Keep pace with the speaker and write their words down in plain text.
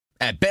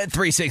At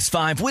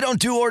Bet365, we don't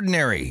do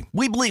ordinary.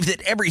 We believe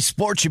that every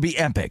sport should be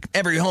epic.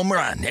 Every home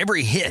run,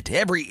 every hit,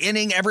 every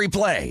inning, every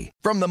play.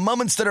 From the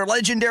moments that are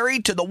legendary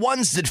to the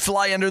ones that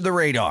fly under the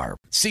radar.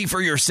 See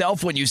for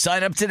yourself when you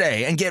sign up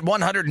today and get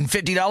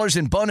 $150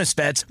 in bonus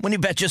bets when you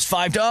bet just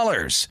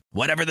 $5.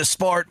 Whatever the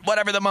sport,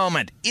 whatever the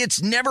moment,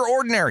 it's never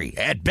ordinary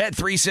at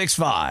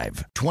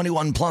Bet365.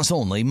 21 plus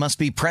only. Must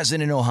be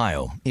present in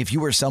Ohio. If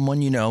you or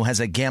someone you know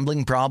has a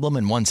gambling problem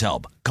and wants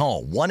help,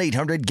 call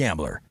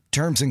 1-800-GAMBLER.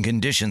 Terms and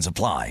conditions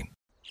apply.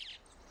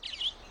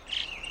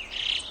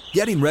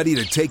 Getting ready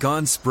to take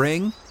on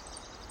spring?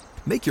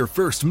 Make your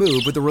first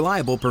move with the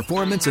reliable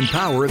performance and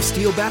power of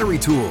Steel battery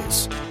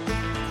tools.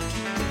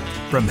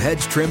 From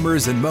hedge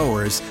trimmers and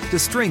mowers to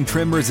string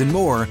trimmers and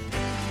more,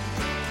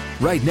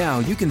 right now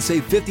you can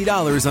save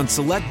 $50 on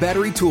select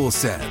battery tool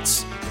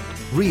sets.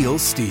 Real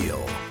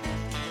Steel.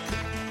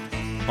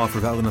 Offer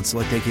valid on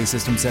select AK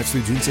system sets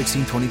through June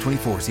 16,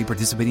 2024. See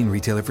participating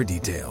retailer for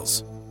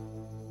details.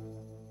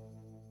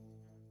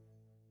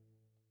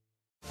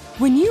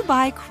 When you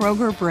buy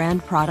Kroger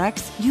brand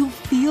products, you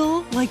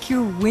feel like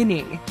you're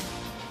winning.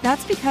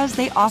 That's because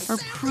they offer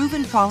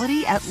proven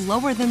quality at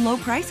lower than low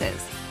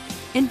prices.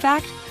 In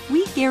fact,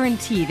 we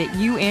guarantee that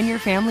you and your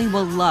family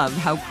will love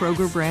how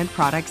Kroger brand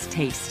products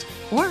taste,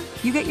 or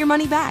you get your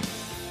money back.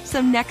 So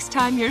next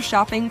time you're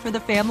shopping for the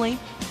family,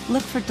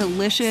 look for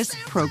delicious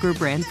Kroger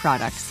brand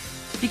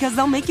products, because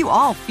they'll make you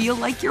all feel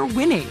like you're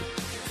winning.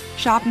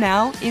 Shop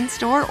now,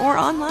 in-store, or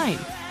online.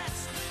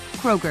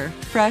 Kroger,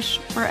 fresh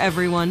for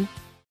everyone.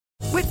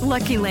 With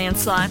Lucky Land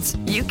Slots,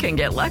 you can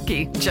get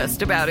lucky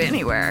just about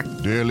anywhere.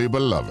 Dearly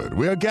beloved,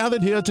 we are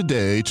gathered here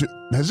today to...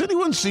 Has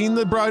anyone seen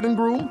the bride and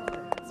groom?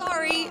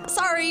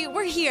 Sorry,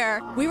 we're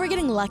here. We were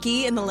getting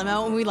lucky in the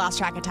limo and we lost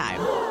track of time.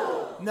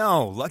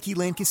 No, Lucky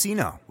Land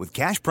Casino, with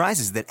cash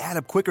prizes that add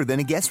up quicker than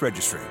a guest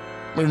registry.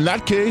 In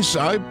that case,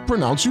 I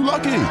pronounce you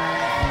lucky.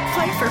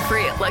 Play for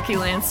free at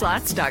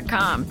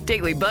LuckyLandSlots.com.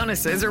 Daily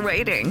bonuses are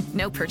waiting.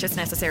 No purchase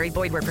necessary.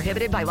 Void where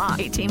prohibited by law.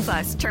 18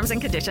 plus. Terms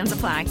and conditions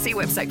apply. See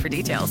website for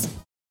details.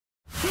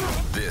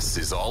 This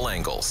is All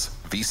Angles,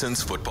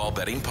 VSiN's football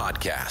betting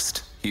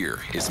podcast. Here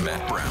is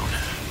Matt Brown.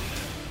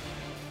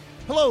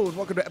 Hello and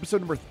welcome to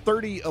episode number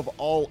 30 of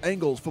All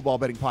Angles Football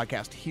Betting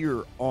Podcast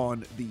here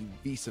on the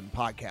VSiN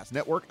Podcast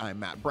Network. I'm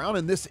Matt Brown,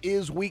 and this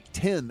is week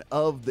 10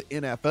 of the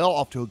NFL.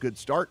 Off to a good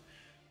start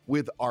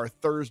with our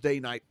Thursday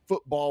night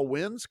football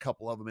wins. A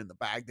couple of them in the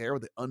bag there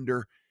with the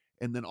under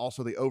and then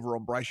also the over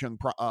on Bryce Young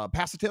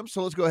pass attempts.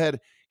 So let's go ahead,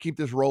 keep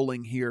this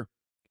rolling here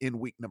in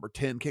week number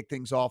 10. Kick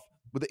things off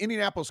with the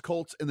Indianapolis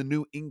Colts and the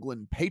New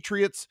England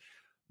Patriots.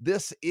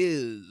 This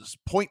is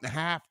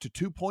 1.5 to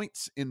 2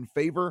 points in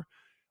favor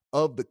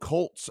of the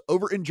Colts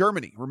over in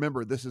Germany.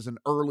 Remember, this is an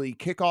early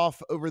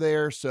kickoff over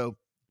there, so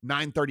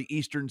 9:30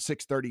 Eastern,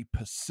 6:30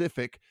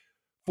 Pacific.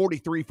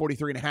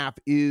 43.5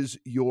 is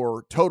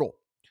your total.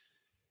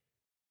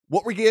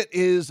 What we get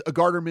is a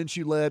Gardner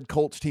Minshew-led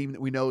Colts team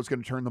that we know is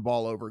going to turn the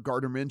ball over.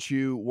 Gardner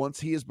Minshew,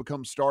 once he has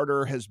become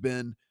starter, has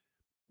been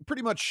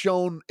pretty much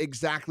shown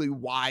exactly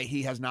why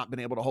he has not been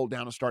able to hold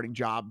down a starting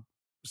job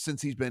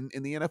since he's been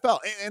in the NFL.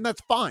 And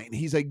that's fine.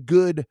 He's a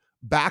good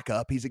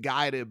backup. He's a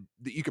guy that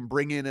you can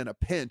bring in a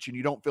pinch and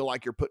you don't feel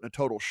like you're putting a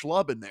total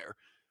schlub in there.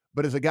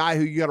 But as a guy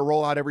who you got to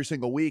roll out every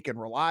single week and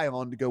rely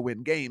on to go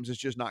win games, it's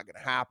just not going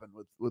to happen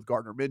with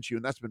Gardner Minshew.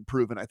 And that's been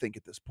proven, I think,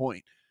 at this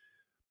point.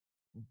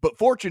 But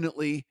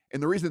fortunately,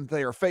 and the reason that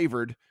they are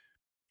favored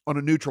on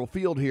a neutral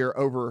field here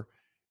over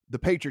the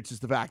Patriots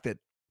is the fact that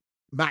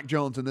Mac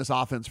Jones in this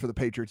offense for the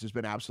Patriots has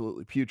been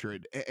absolutely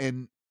putrid.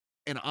 And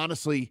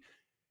honestly,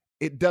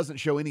 it doesn't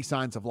show any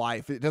signs of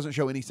life. It doesn't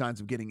show any signs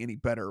of getting any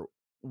better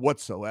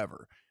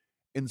whatsoever.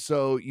 And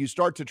so you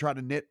start to try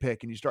to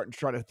nitpick and you start to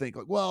try to think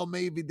like, well,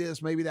 maybe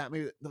this, maybe that,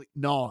 maybe that.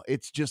 No,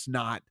 it's just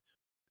not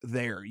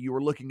there. You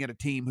are looking at a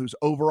team whose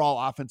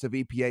overall offensive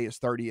EPA is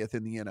 30th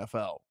in the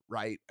NFL,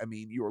 right? I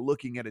mean, you are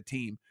looking at a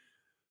team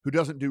who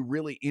doesn't do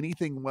really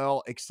anything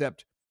well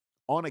except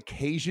on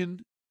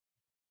occasion,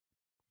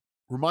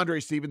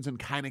 Ramondre Stevenson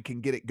kind of can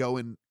get it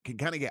going, can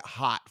kind of get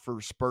hot for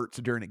spurts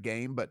during a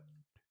game, but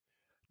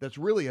that's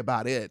really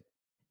about it.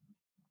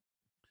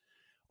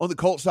 On the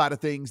Colts side of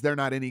things, they're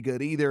not any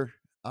good either.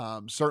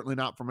 Certainly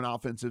not from an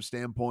offensive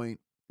standpoint.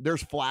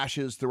 There's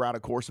flashes throughout a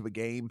course of a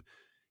game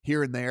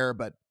here and there,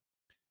 but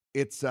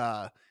it's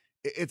not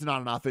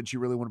an offense you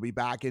really want to be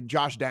back in.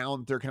 Josh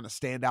Downs, their kind of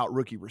standout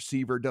rookie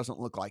receiver, doesn't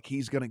look like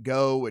he's going to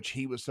go, which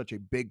he was such a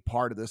big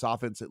part of this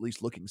offense, at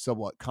least looking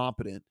somewhat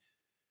competent.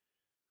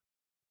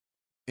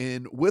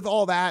 And with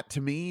all that,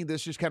 to me,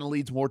 this just kind of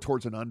leads more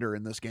towards an under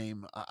in this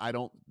game. I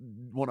don't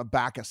want to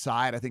back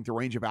aside. I think the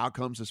range of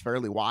outcomes is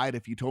fairly wide.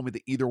 If you told me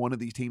that either one of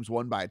these teams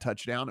won by a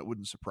touchdown, it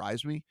wouldn't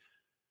surprise me.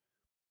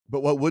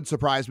 But what would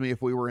surprise me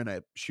if we were in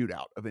a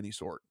shootout of any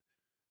sort.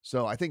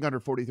 So I think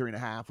under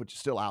 43.5, which is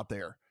still out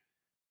there,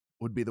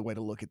 would be the way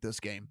to look at this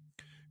game.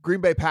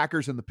 Green Bay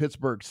Packers and the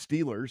Pittsburgh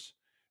Steelers.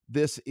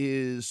 This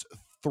is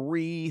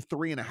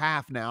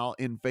 3.5 now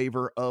in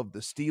favor of the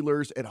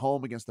Steelers at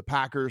home against the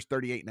Packers.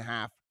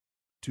 38.5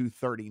 to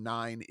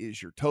 39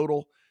 is your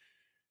total.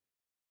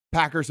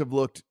 Packers have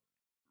looked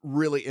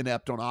really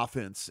inept on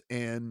offense.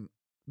 And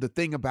the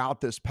thing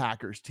about this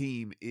Packers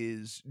team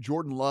is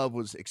Jordan Love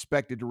was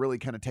expected to really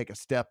kind of take a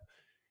step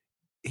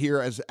here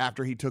as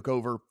after he took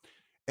over.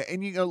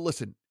 And,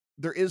 listen,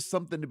 there is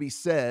something to be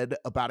said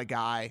about a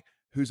guy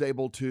who's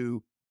able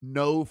to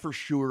know for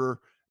sure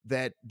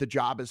that the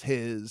job is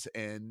his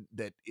and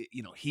that,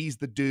 he's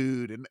the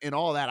dude and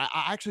all that.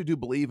 I actually do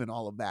believe in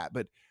all of that,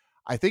 but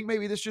I think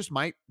maybe this just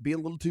might be a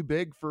little too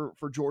big for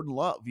Jordan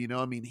Love.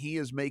 He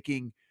is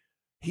making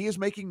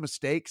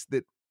mistakes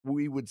that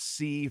we would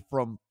see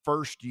from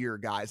first year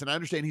guys. And I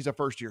understand he's a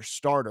first year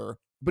starter,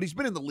 but he's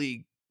been in the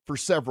league for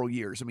several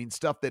years.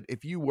 Stuff that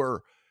if you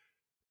were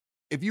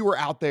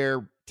out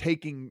there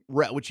taking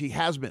which he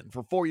has been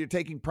for 4 years,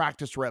 taking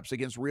practice reps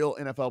against real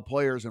NFL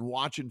players and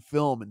watching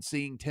film and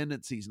seeing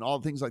tendencies and all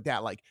the things like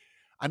that. Like,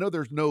 I know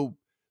there's no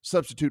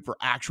substitute for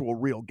actual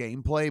real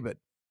gameplay, but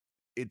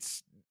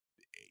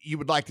you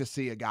would like to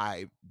see a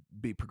guy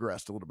be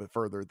progressed a little bit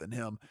further than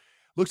him.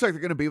 Looks like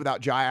they're going to be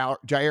without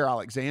Jair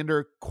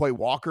Alexander, Quay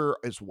Walker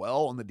as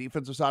well on the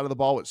defensive side of the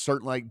ball, which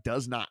certainly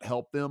does not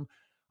help them.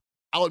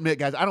 I'll admit,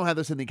 guys, I don't have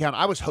this in the account.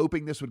 I was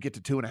hoping this would get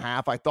to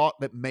 2.5. I thought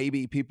that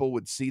maybe people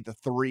would see the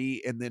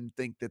 3 and then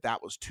think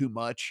that was too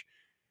much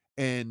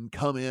and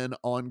come in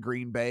on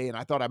Green Bay. And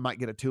I thought I might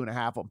get a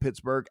 2.5 on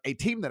Pittsburgh, a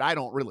team that I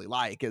don't really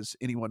like, as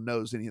anyone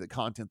knows any of the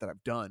content that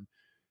I've done.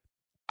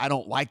 I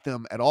don't like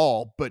them at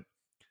all. But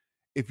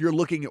if you're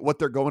looking at what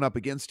they're going up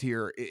against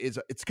here,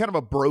 it's kind of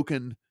a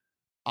broken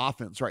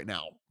offense right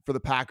now for the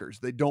Packers.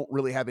 They don't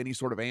really have any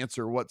sort of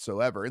answer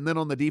whatsoever. And then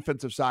on the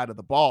defensive side of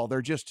the ball,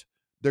 they're just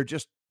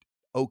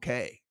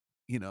okay,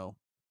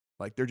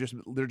 like they're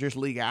just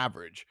league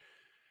average.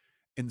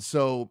 And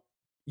so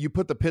you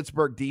put the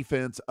Pittsburgh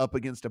defense up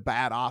against a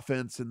bad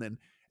offense, and then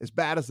as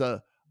bad as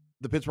the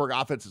Pittsburgh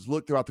offense has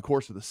looked throughout the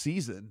course of the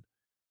season,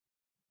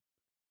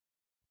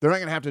 they're not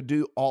going to have to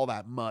do all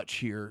that much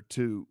here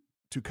to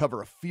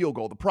cover a field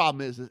goal. The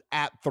problem is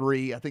at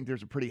 3, I think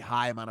there's a pretty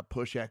high amount of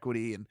push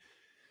equity and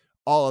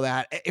all of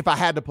that. If I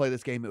had to play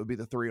this game, it would be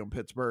the 3 on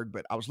Pittsburgh,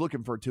 but I was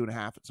looking for a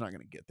 2.5. It's not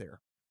going to get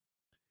there.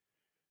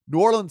 New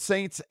Orleans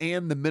Saints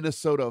and the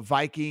Minnesota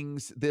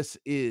Vikings. This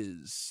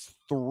is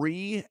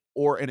 3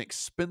 or an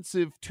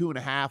expensive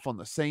 2.5 on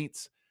the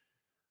Saints.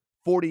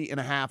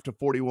 40.5 to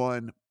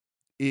 41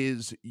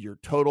 is your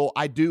total.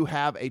 I do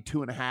have a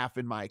 2.5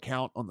 in my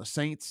account on the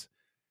Saints.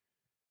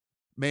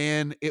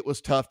 Man, it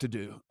was tough to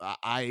do.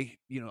 I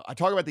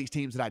talk about these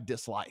teams that I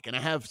dislike, and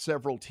I have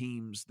several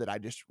teams that I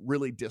just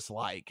really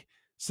dislike,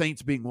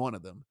 Saints being one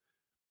of them.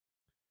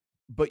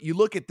 But you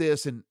look at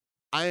this, and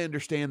I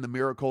understand the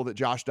miracle that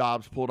Josh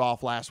Dobbs pulled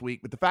off last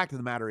week, but the fact of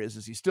the matter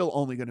is he's still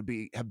only going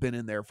to have been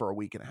in there for a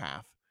week and a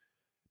half.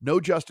 No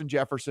Justin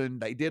Jefferson.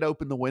 They did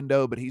open the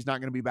window, but he's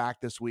not going to be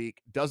back this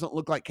week. Doesn't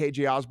look like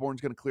KJ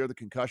Osborne's going to clear the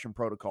concussion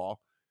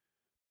protocol.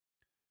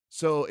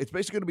 So it's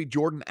basically going to be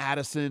Jordan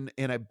Addison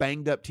and a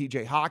banged-up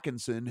TJ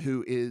Hawkinson,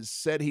 who is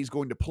said he's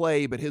going to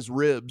play, but his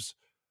ribs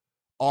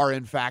are,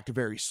 in fact,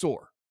 very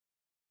sore.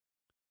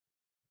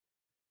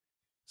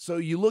 So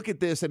you look at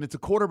this, and it's a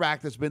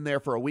quarterback that's been there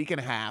for a week and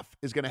a half,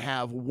 is going to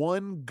have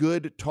one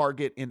good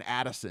target in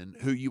Addison,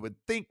 who you would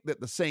think that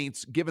the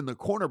Saints, given the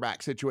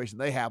cornerback situation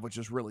they have, which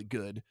is really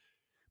good,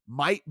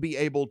 might be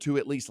able to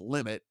at least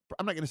limit,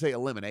 I'm not going to say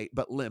eliminate,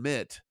 but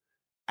limit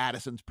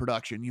Addison's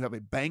production. You have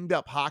a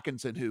banged-up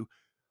Hawkinson who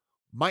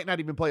might not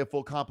even play a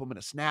full complement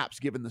of snaps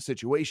given the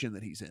situation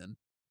that he's in.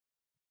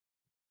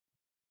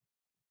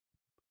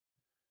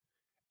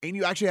 And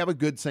you actually have a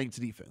good Saints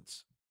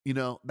defense.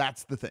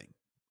 That's the thing.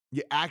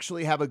 You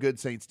actually have a good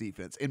Saints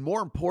defense. And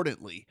more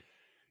importantly,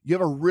 you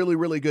have a really,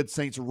 really good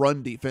Saints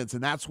run defense.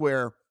 And that's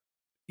where,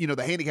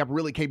 the handicap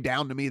really came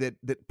down to me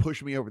that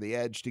pushed me over the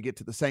edge to get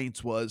to the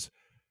Saints was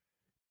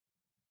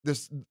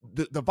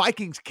the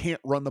Vikings can't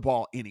run the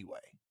ball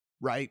anyway,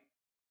 right?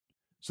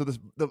 So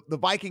the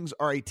Vikings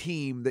are a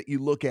team that you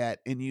look at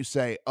and you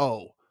say,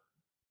 oh,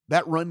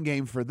 that run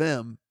game for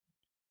them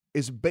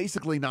is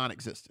basically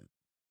non-existent.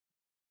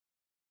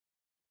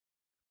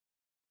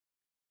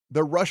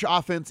 Their rush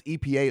offense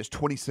EPA is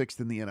 26th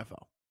in the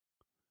NFL.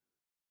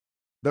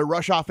 Their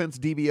rush offense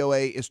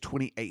DVOA is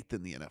 28th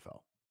in the NFL.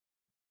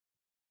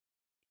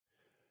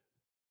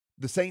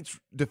 The Saints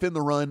defend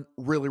the run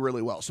really,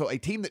 really well. So a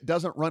team that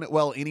doesn't run it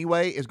well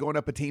anyway is going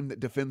up a team that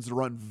defends the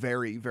run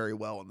very, very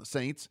well in the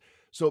Saints.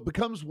 So it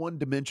becomes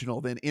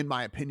one-dimensional then, in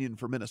my opinion,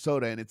 for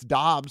Minnesota. And it's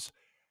Dobbs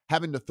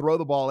having to throw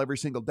the ball every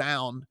single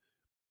down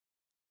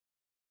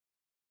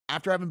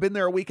after having been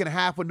there a week and a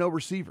half with no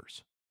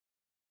receivers.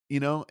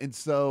 And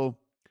so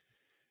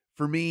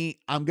for me,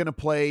 I'm going to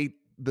play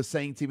the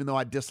Saints, even though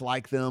I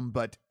dislike them.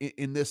 But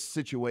in this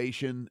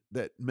situation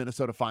that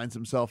Minnesota finds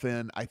himself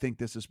in, I think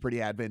this is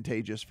pretty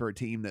advantageous for a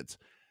team that's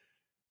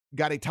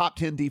got a top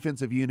 10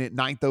 defensive unit,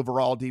 9th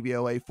overall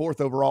DVOA,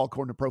 4th overall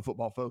according to Pro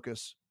Football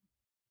Focus.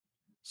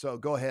 So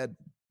go ahead,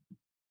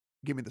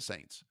 give me the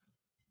Saints.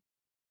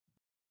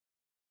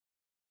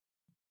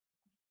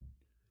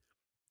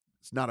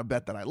 It's not a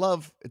bet that I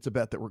love. It's a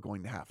bet that we're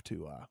going to have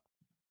to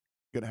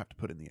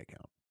put in the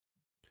account.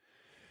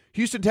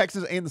 Houston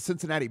Texans and the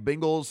Cincinnati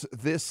Bengals.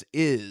 This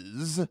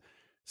is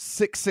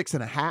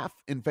 6.5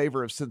 in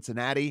favor of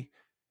Cincinnati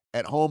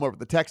at home over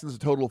the Texans, a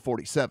total of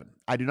 47.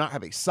 I do not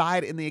have a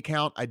side in the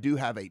account. I do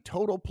have a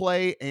total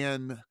play,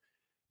 and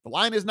the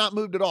line has not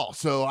moved at all.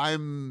 So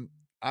I'm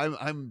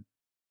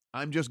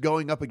just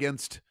going up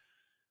against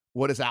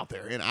what is out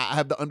there, and I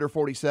have the under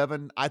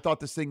 47. I thought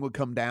this thing would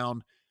come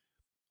down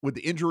with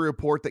the injury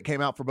report that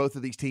came out for both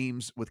of these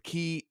teams, with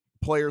key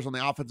players on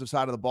the offensive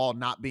side of the ball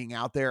not being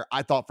out there.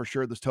 I thought for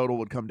sure this total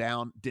would come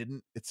down.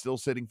 Didn't. It's still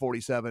sitting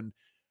 47.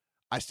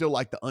 I still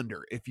like the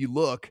under. If you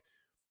look,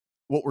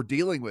 what we're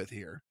dealing with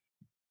here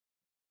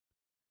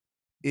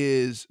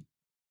is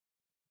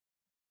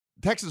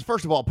Texas,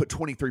 first of all, put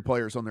 23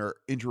 players on their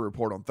injury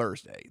report on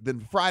Thursday.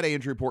 Then Friday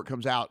injury report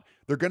comes out.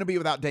 They're going to be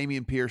without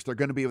Dameon Pierce. They're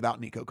going to be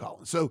without Nico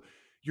Collins. So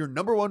your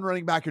number one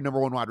running back, your number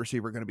one wide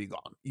receiver are going to be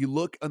gone. You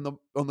look on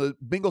the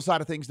Bengals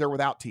side of things, they're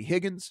without T.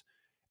 Higgins,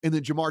 and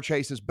then Jamar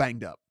Chase is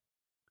banged up.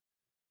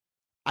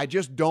 I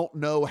just don't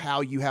know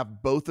how you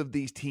have both of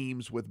these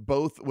teams with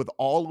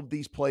all of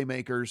these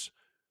playmakers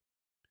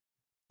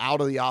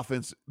out of the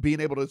offense being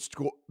able to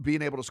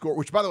score,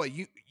 which, by the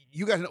way,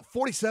 you guys know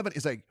 47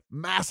 is a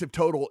massive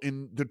total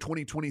in the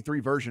 2023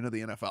 version of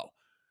the NFL.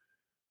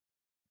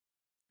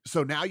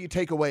 So now you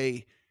take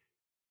away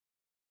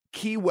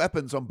key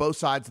weapons on both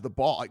sides of the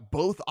ball, like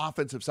both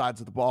offensive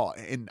sides of the ball,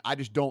 and I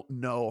just don't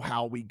know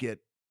how we get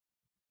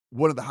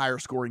one of the higher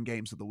scoring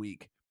games of the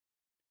week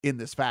in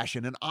this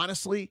fashion. And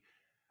honestly,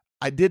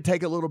 I did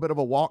take a little bit of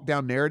a walk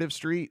down Narrative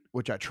Street,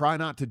 which I try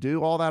not to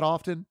do all that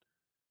often.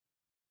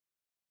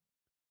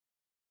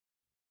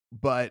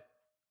 But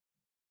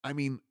I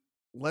mean,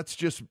 let's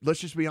just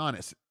be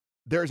honest.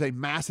 There's a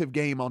massive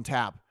game on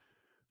tap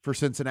for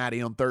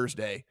Cincinnati on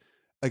Thursday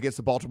against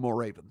the Baltimore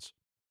Ravens.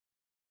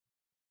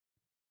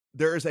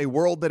 There is a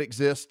world that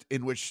exists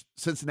in which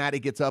Cincinnati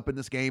gets up in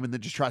this game and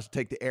then just tries to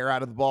take the air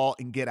out of the ball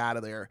and get out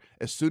of there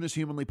as soon as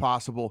humanly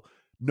possible.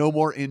 No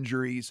more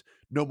injuries,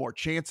 no more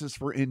chances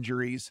for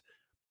injuries,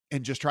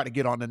 and just try to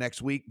get on to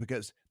next week,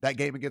 because that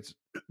game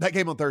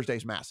on Thursday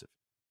is massive.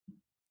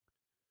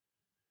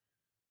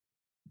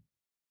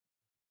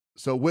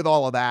 So with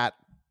all of that,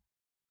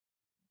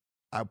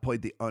 I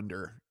played the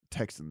under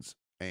Texans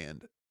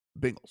and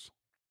Bengals.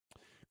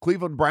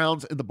 Cleveland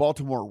Browns and the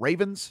Baltimore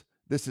Ravens.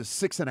 This is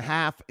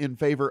 6.5 in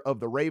favor of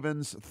the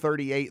Ravens.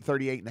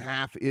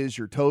 38.5 is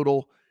your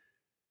total.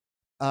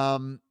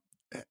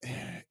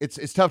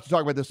 It's tough to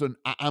talk about this one.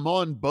 I'm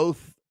on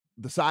both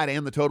the side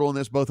and the total in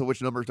this, both of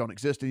which numbers don't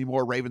exist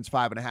anymore. Ravens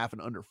 5.5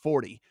 and under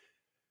 40.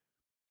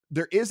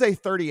 There is a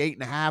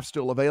 38.5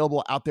 still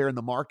available out there in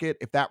the market.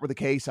 If that were the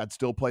case, I'd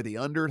still play the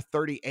under.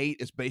 38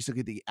 is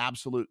basically the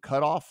absolute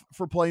cutoff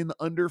for playing the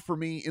under for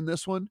me in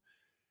this one.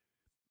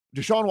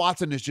 Deshaun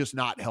Watson is just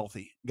not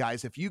healthy,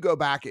 guys. If you go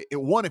back,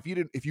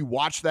 if you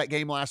watched that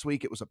game last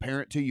week, it was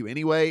apparent to you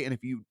anyway. And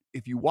if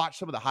you watch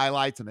some of the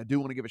highlights, and I do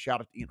want to give a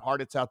shout out to Ian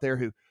Hartitz out there,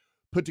 who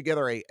put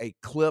together a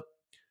clip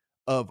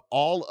of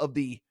all of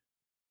the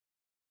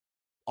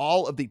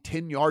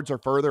 10 yards or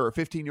further, or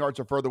 15 yards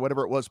or further,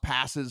 whatever it was,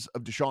 passes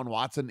of Deshaun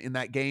Watson in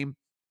that game.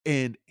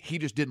 And he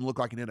just didn't look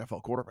like an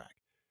NFL quarterback.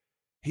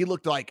 He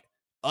looked like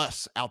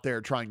us out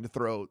there trying to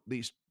throw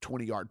these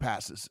 20-yard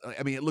passes.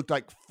 I mean, it looked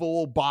like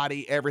full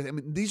body, everything. I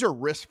mean, these are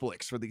wrist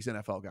flicks for these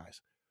NFL guys.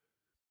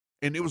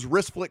 And it was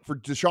wrist flick for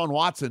Deshaun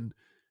Watson,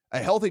 a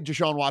healthy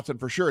Deshaun Watson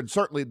for sure, and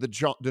certainly the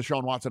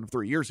Deshaun Watson of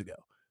 3 years ago,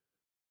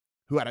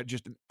 who had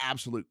just an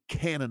absolute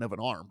cannon of an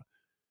arm.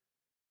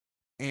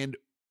 And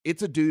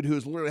it's a dude who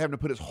is literally having to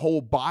put his whole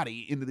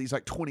body into these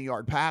like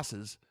 20-yard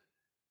passes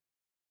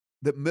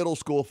that middle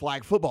school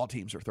flag football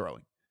teams are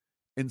throwing.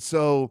 And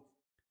so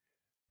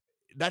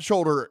that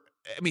shoulder,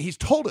 I mean, he's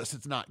told us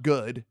it's not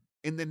good.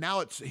 And then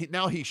now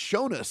he's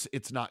shown us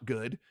it's not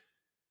good.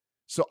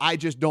 So I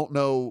just don't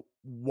know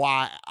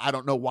why. I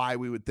don't know why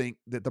we would think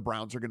that the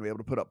Browns are going to be able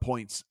to put up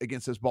points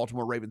against this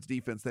Baltimore Ravens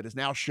defense that is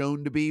now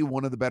shown to be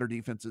one of the better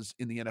defenses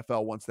in the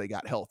NFL once they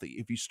got healthy.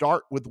 If you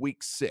start with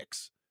week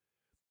 6,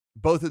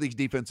 both of these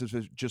defenses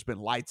have just been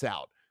lights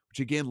out,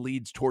 which again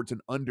leads towards an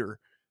under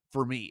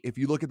for me. If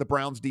you look at the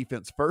Browns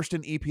defense, first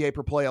in EPA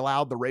per play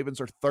allowed, the Ravens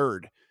are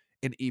third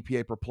in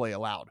EPA per play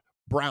allowed.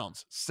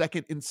 Browns,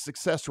 second in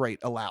success rate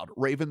allowed.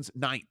 Ravens,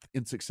 9th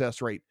in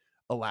success rate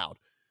allowed.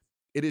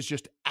 It is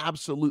just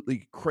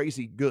absolutely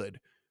crazy good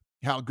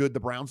how good the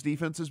Browns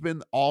defense has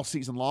been all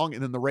season long.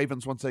 And then the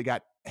Ravens, once they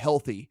got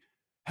healthy,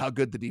 how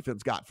good the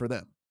defense got for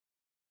them.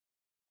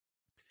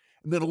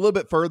 And then a little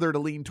bit further to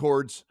lean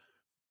towards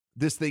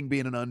this thing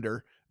being an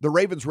under, the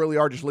Ravens really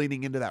are just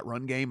leaning into that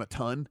run game a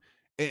ton.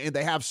 And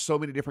they have so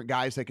many different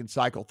guys they can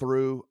cycle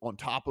through on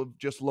top of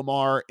just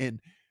Lamar. And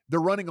they're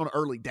running on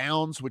early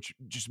downs, which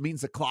just means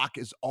the clock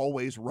is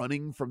always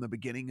running from the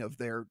beginning of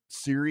their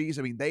series.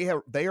 I mean, they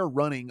are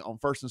running on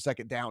first and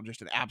second down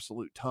just an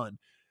absolute ton.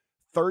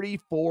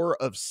 34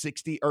 of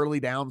 60 early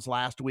downs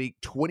last week,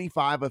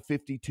 25 of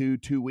 52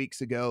 2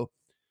 weeks ago.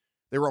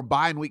 They were on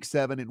bye in week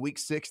 7. In week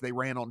 6, they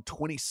ran on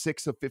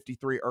 26 of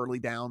 53 early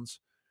downs.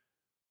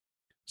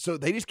 So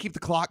they just keep the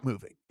clock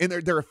moving, and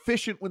they're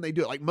efficient when they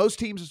do it. Like most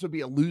teams, this would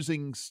be a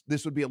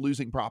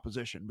losing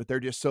proposition, but they're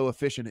just so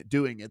efficient at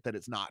doing it that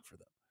it's not for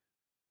them.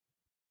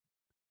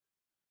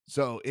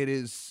 So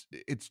it's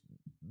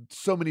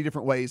so many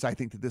different ways I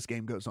think that this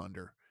game goes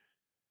under.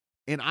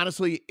 And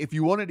honestly, if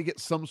you wanted to get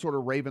some sort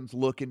of Ravens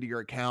look into your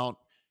account,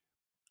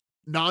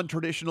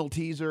 non-traditional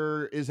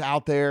teaser is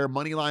out there.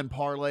 Moneyline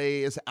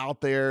parlay is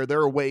out there. There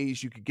are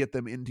ways you could get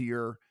them into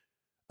your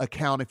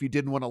account if you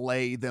didn't want to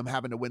lay them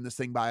having to win this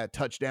thing by a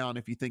touchdown.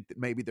 If you think that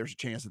maybe there's a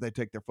chance that they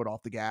take their foot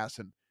off the gas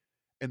and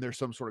there's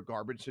some sort of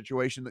garbage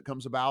situation that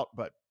comes about.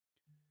 But,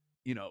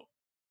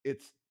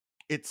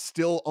 it's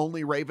still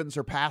only Ravens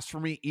or pass for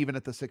me, even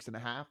at the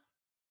 6.5.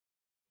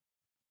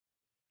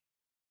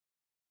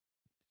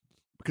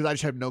 Because I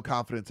just have no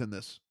confidence in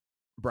this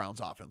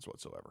Browns offense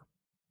whatsoever.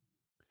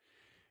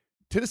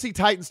 Tennessee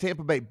Titans,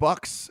 Tampa Bay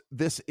Bucks.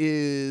 This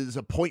is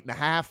a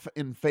 1.5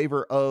 in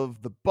favor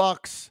of the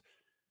Bucks.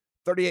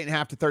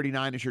 38.5 to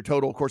 39 is your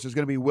total. Of course, there's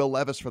going to be Will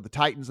Levis for the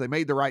Titans. They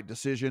made the right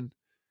decision.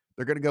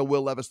 They're going to go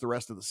Will Levis the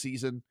rest of the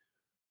season,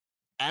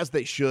 as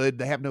they should.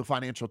 They have no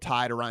financial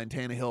tie to Ryan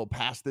Tannehill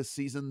past this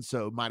season,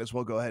 so might as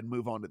well go ahead and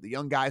move on to the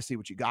young guy, see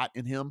what you got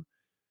in him.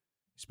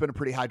 Spent a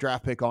pretty high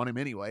draft pick on him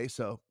anyway,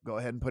 so go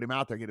ahead and put him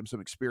out there, get him some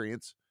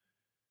experience.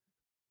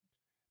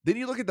 Then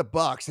you look at the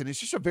Bucs, and it's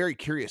just a very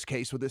curious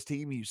case with this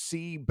team. You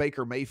see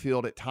Baker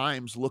Mayfield at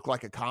times look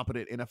like a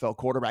competent NFL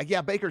quarterback.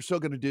 Yeah, Baker's still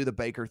going to do the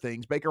Baker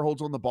things. Baker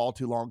holds on the ball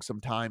too long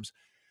sometimes.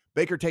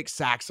 Baker takes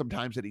sacks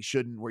sometimes that he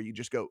shouldn't, where you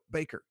just go,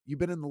 Baker, you've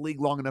been in the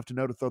league long enough to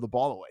know to throw the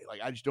ball away. Like,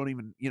 I just don't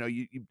even,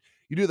 you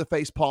do the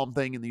face palm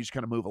thing and you just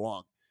kind of move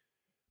along.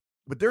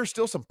 But there are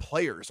still some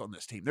players on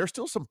this team. There's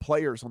still some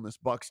players on this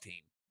Bucs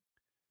team.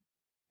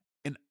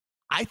 And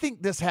I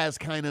think this has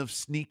kind of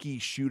sneaky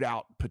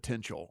shootout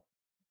potential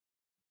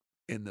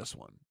in this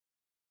one.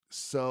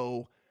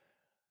 So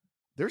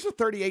there's a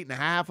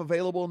 38.5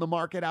 available in the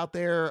market out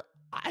there.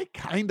 I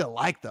kind of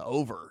like the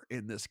over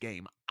in this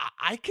game.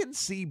 I can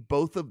see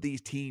both of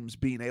these teams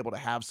being able to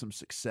have some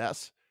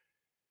success.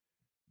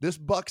 This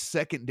Bucs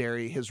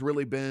secondary has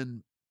really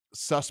been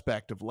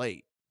suspect of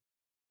late.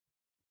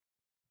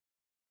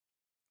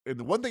 And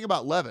the one thing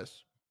about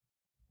Levis,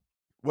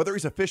 whether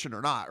he's efficient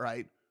or not,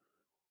 right?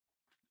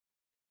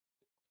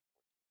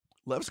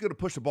 Levis is going to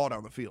push the ball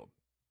down the field.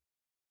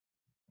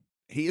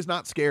 He is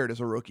not scared as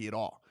a rookie at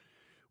all,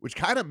 which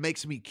kind of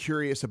makes me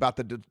curious about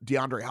the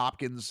DeAndre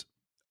Hopkins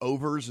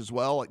overs as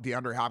well, like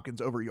DeAndre Hopkins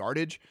over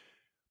yardage.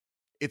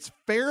 It's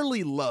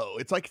fairly low.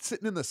 It's like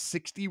sitting in the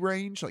 60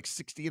 range, like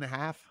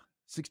 60.5,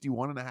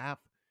 61.5.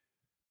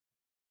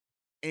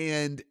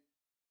 And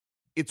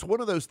it's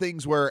one of those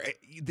things where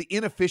the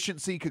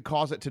inefficiency could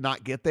cause it to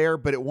not get there,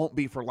 but it won't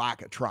be for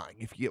lack of trying,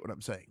 if you get what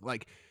I'm saying.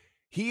 Like,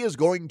 he is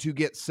going to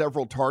get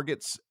several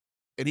targets,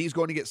 and he's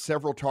going to get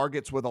several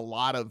targets with a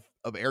lot of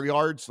air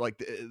yards.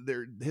 Like,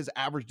 his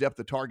average depth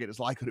of target is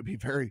likely to be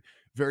very,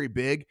 very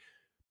big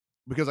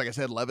because, like I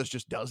said, Levis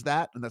just does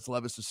that, and that's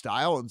Levis's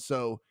style. And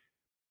so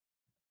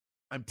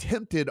I'm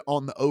tempted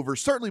on the over.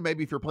 Certainly,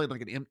 maybe if you're playing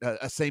like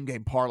a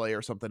same-game parlay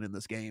or something in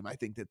this game, I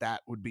think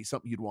that would be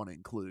something you'd want to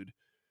include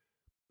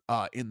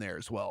in there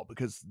as well.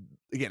 Because,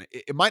 again,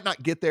 it might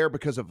not get there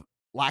because of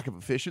lack of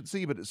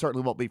efficiency, but it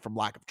certainly won't be from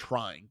lack of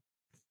trying.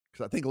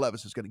 Because I think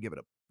Levis is going to give it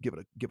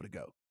a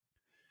go.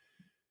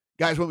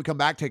 Guys, when we come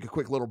back, take a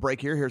quick little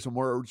break here. Here's some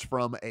words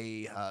from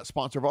a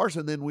sponsor of ours,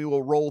 and then we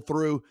will roll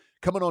through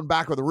coming on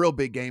back with a real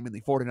big game in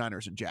the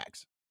 49ers and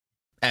Jags.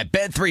 At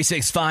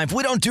Bet365,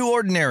 we don't do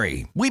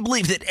ordinary. We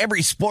believe that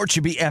every sport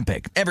should be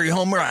epic. Every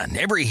home run,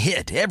 every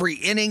hit, every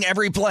inning,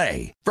 every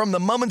play. From the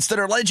moments that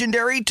are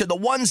legendary to the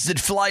ones that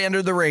fly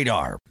under the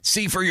radar.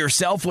 See for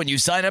yourself when you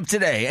sign up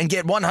today and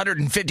get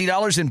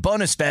 $150 in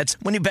bonus bets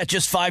when you bet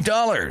just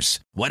 $5.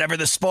 Whatever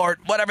the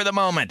sport, whatever the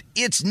moment,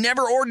 it's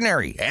never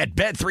ordinary at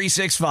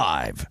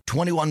Bet365.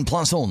 21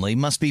 plus only.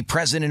 Must be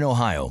present in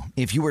Ohio.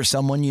 If you or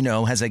someone you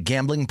know has a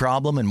gambling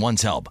problem and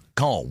wants help,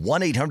 call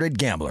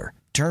 1-800-GAMBLER.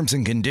 Terms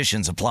and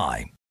conditions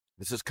apply.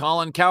 This is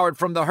Colin Cowherd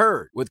from The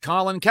Herd with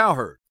Colin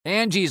Cowherd.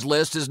 Angie's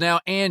List is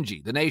now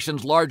Angie, the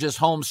nation's largest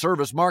home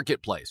service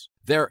marketplace.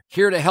 They're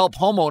here to help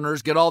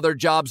homeowners get all their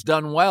jobs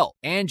done well.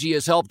 Angie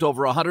has helped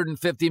over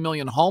 150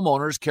 million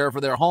homeowners care for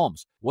their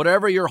homes.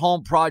 Whatever your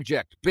home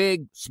project,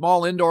 big,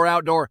 small, indoor,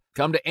 outdoor,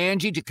 come to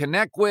Angie to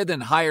connect with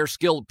and hire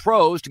skilled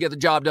pros to get the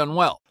job done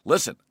well.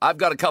 Listen, I've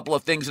got a couple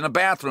of things in a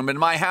bathroom in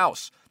my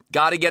house.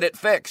 Got to get it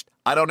fixed.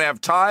 I don't have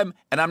time,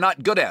 and I'm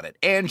not good at it.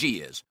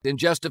 Angie is. In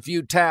just a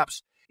few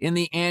taps in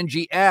the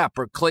Angie app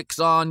or clicks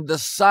on the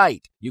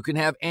site, you can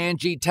have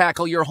Angie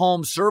tackle your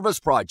home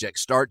service project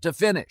start to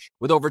finish.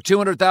 With over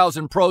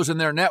 200,000 pros in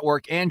their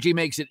network, Angie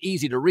makes it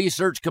easy to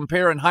research,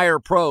 compare, and hire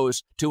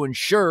pros to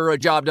ensure a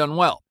job done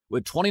well.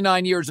 With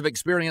 29 years of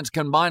experience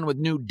combined with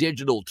new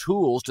digital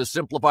tools to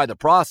simplify the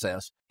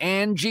process,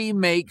 Angie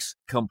makes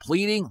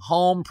completing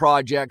home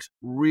projects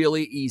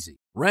really easy.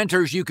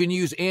 Renters, you can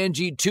use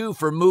Angie too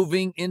for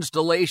moving,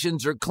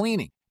 installations, or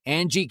cleaning.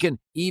 Angie can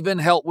even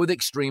help with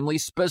extremely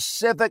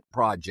specific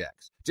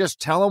projects.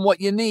 Just tell them what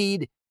you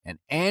need, And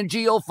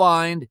Angie'll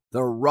find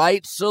the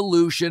right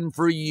solution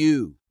for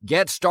you.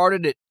 Get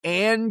started at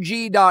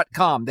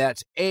Angie.com.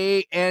 That's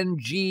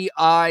ANGI.com,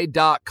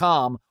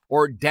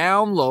 or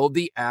download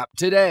the app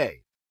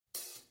today.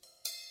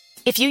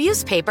 If you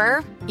use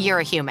paper, you're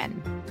a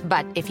human.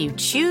 But if you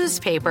choose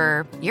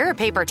paper, you're a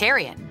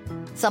papertarian.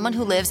 Someone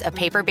who lives a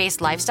paper-based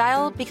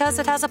lifestyle because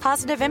it has a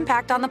positive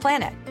impact on the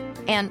planet.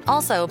 And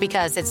also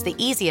because it's the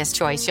easiest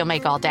choice you'll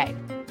make all day.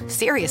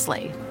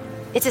 Seriously.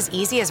 It's as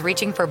easy as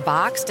reaching for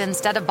boxed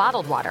instead of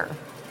bottled water.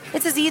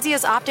 It's as easy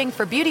as opting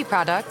for beauty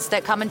products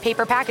that come in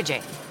paper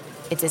packaging.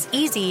 It's as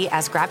easy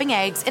as grabbing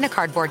eggs in a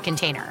cardboard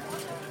container.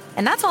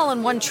 And that's all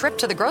in one trip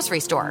to the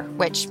grocery store,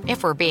 which,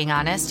 if we're being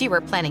honest, you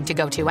were planning to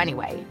go to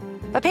anyway.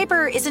 But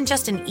paper isn't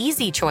just an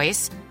easy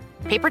choice.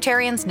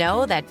 Papertarians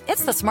know that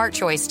it's the smart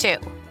choice, too.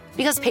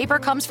 Because paper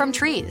comes from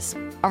trees,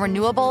 a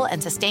renewable and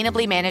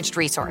sustainably managed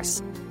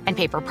resource. And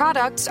paper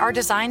products are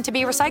designed to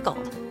be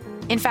recycled.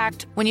 In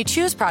fact, when you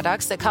choose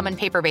products that come in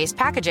paper-based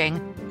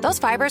packaging, those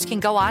fibers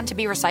can go on to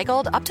be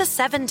recycled up to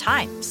 7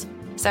 times.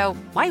 So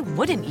why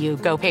wouldn't you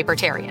go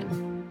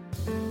papertarian?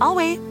 I'll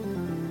wait.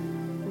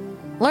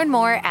 Learn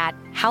more at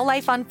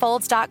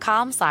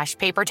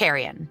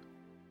howlifeunfolds.com/papertarian.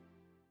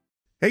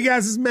 Hey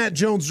guys, this is Matt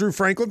Jones, Drew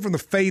Franklin from the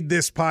Fade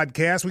This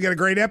podcast. We got a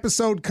great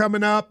episode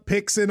coming up,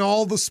 picks in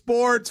all the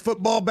sports,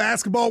 football,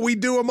 basketball, we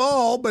do them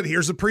all, but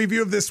here's a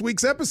preview of this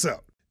week's episode.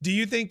 Do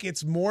you think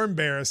it's more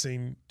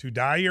embarrassing to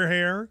dye your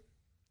hair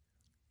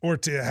or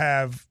to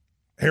have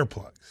hair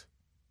plugs?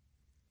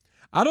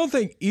 I don't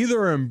think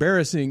either are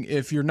embarrassing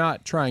if you're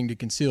not trying to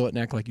conceal it and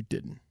act like you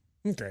didn't.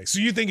 Okay, so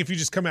you think if you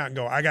just come out and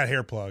go, I got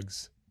hair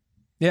plugs.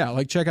 Yeah,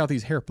 like check out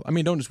these hair plugs. I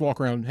mean, don't just walk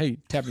around, hey,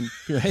 tapping,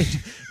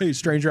 hey,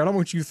 stranger, I don't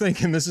want you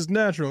thinking this is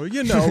natural.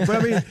 You know, but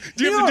I mean,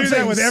 do you have to do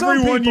that with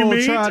everyone you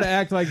meet? Try to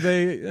act like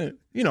they,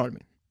 you know what I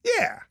mean?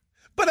 Yeah.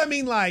 But I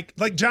mean, like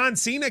John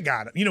Cena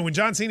got it. You know, when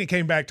John Cena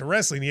came back to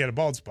wrestling, he had a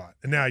bald spot,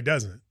 and now he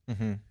doesn't.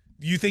 Mm-hmm.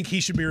 You think he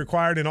should be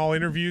required in all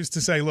interviews to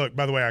say, look,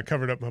 by the way, I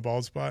covered up my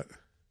bald spot?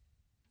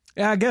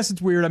 Yeah, I guess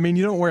it's weird. I mean,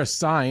 you don't wear a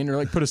sign or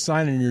like put a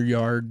sign in your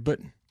yard, but.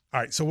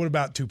 All right, so what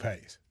about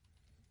toupees?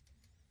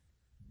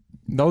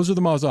 Those are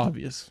the most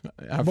obvious.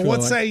 But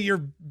let's say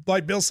you're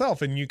like Bill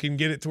Self and you can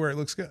get it to where it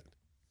looks good.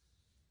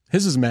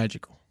 His is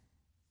magical.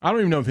 I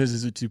don't even know if his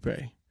is a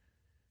toupee.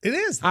 It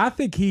is. I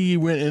think he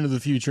went into the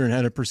future and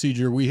had a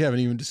procedure we haven't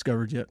even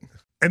discovered yet.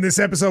 And this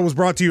episode was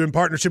brought to you in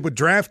partnership with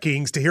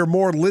DraftKings. To hear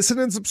more, listen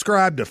and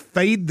subscribe to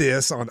Fade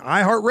This on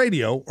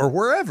iHeartRadio or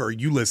wherever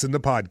you listen to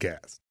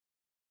podcasts.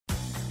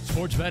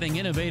 Sports Betting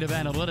Innovative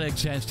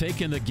Analytics has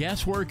taken the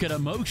guesswork and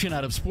emotion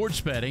out of sports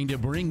betting to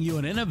bring you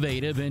an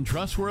innovative and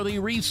trustworthy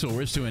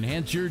resource to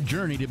enhance your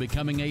journey to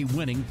becoming a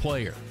winning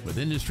player. With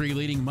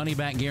industry-leading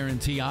money-back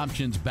guarantee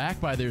options backed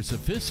by their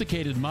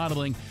sophisticated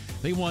modeling,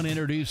 they want to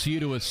introduce you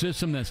to a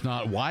system that's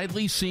not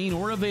widely seen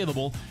or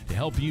available to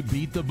help you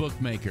beat the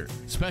bookmaker.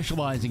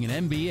 Specializing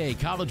in NBA,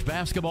 college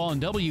basketball,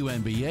 and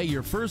WNBA,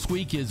 your first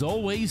week is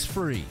always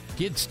free.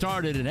 Get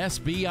started at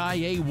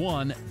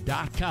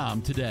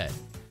SBIA1.com today.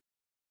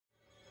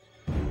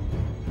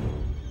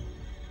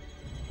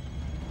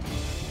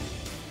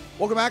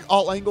 Welcome back.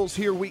 All Angles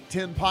here, Week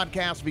 10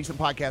 podcast, VSiN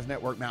Podcast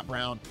Network, Matt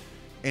Brown.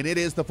 And it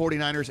is the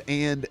 49ers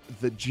and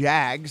the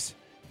Jags.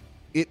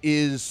 It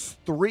is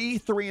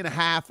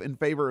 3.5 in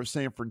favor of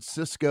San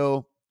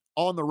Francisco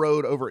on the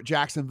road over at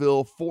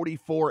Jacksonville,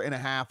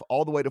 44.5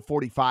 all the way to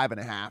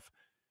 45.5.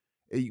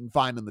 You can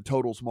find in the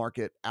totals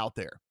market out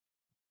there.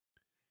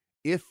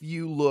 If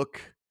you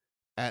look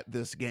at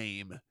this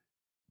game,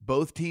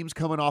 both teams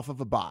coming off of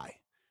a bye.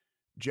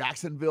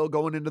 Jacksonville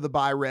going into the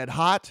bye red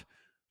hot.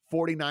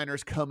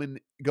 49ers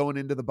going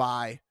into the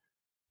bye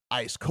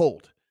ice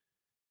cold.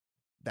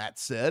 That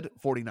said,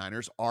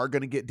 49ers are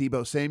going to get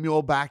Deebo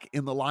Samuel back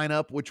in the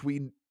lineup, which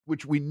we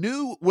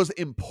knew was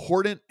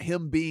important,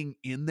 him being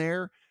in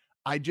there.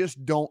 I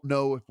just don't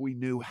know if we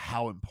knew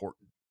how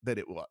important that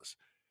it was.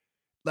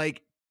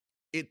 Like,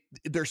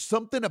 there's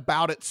something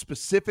about it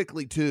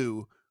specifically,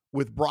 too,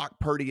 with Brock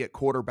Purdy at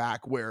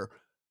quarterback where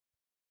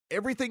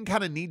everything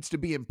kind of needs to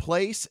be in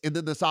place, and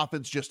then this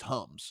offense just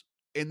hums.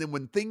 And then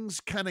when things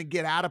kind of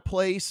get out of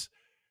place,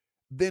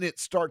 then it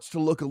starts to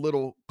look a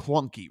little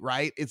clunky,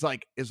 right? It's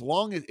like, as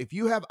long as if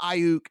you have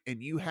Ayuk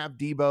and you have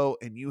Deebo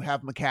and you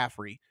have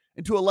McCaffrey,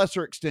 and to a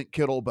lesser extent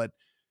Kittle, but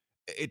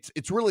it's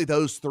really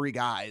those three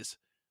guys,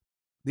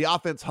 the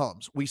offense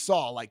hums. We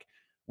saw, like,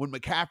 when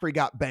McCaffrey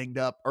got banged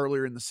up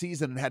earlier in the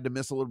season and had to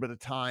miss a little bit of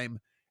time,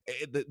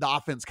 the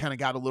offense kind of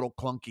got a little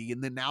clunky.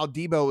 And then now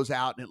Deebo is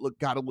out and it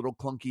got a little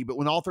clunky. But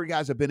when all three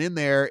guys have been in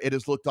there, it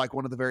has looked like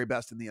one of the very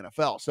best in the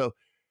NFL. So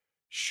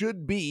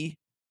should be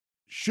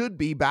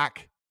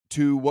back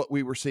to what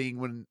we were seeing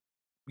when,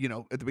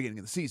 at the beginning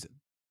of the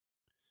season.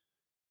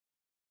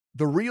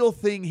 The real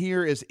thing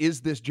here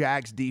is this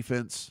Jags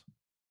defense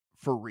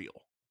for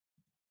real?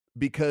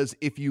 Because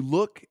if you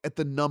look at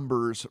the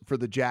numbers for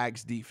the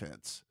Jags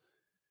defense,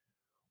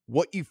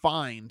 what you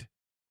find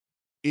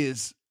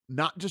is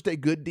not just a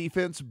good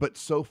defense, but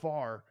so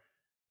far,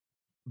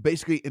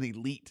 basically an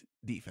elite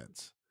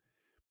defense.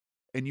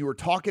 and you were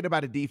talking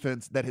about a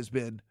defense that has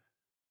been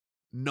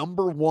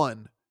number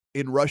 1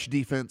 in rush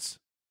defense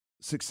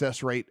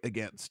success rate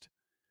against,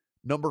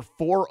 number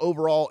 4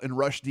 overall in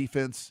rush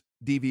defense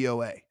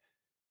DVOA.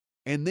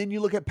 And then you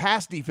look at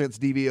pass defense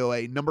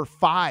DVOA, number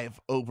 5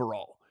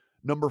 overall,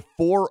 number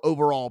 4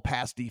 overall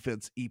pass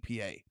defense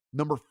EPA,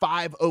 number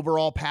 5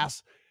 overall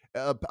pass.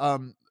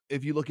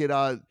 If you look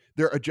at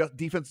their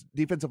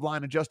defensive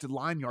line adjusted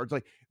line yards,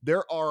 like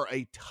there are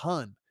a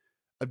ton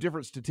of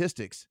different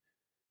statistics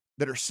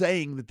that are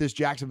saying that this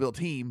Jacksonville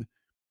team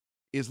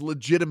is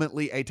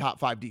legitimately a top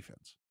 5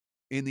 defense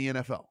in the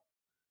NFL.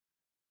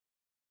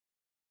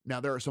 Now,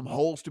 there are some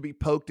holes to be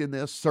poked in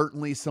this,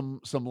 certainly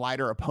some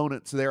lighter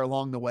opponents there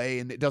along the way,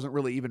 and it doesn't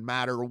really even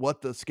matter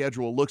what the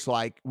schedule looks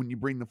like when you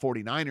bring the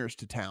 49ers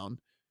to town.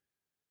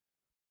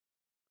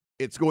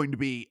 It's going to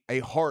be a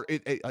hard,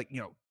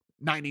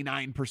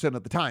 99%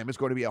 of the time, it's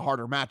going to be a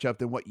harder matchup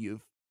than what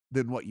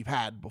you've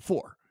had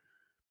before.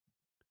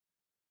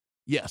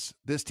 Yes,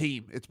 this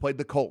team, it's played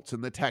the Colts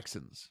and the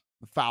Texans,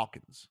 the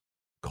Falcons,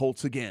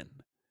 Colts again.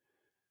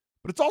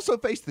 But it's also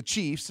faced the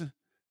Chiefs,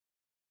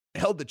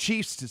 held the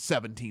Chiefs to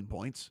 17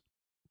 points.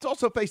 It's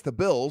also faced the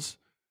Bills,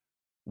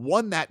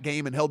 won that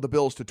game and held the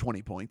Bills to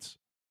 20 points.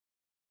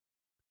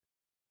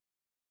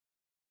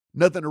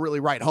 Nothing to really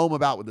write home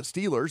about with the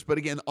Steelers, but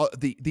again,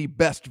 the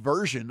best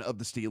version of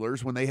the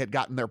Steelers when they had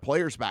gotten their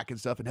players back and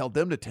stuff and held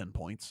them to 10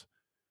 points.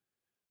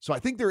 So I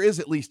think there is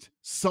at least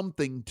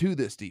something to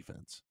this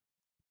defense.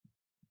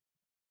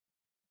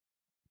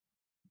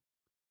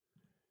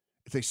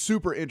 It's a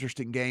super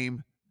interesting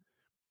game.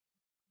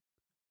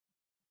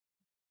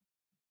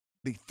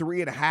 The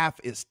 3.5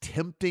 is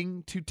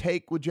tempting to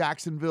take with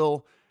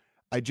Jacksonville.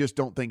 I just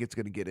don't think it's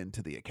going to get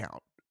into the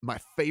account. My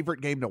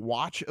favorite game to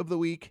watch of the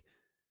week,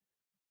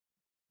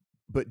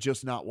 but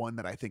just not one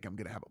that I think I'm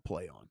going to have a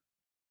play on.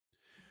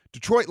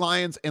 Detroit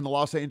Lions and the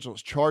Los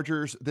Angeles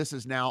Chargers. This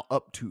is now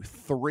up to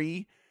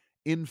 3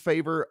 in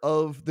favor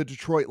of the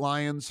Detroit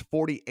Lions.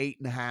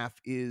 48.5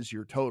 is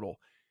your total.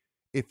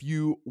 If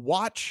you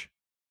watch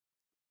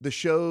the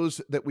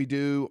shows that we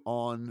do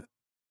on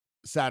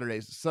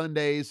Saturdays and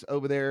Sundays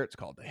over there, it's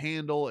called The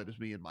Handle. It is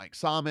me and Mike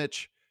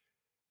Somich.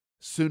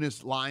 Soon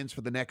as lines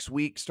for the next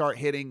week start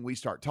hitting, we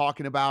start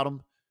talking about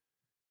them.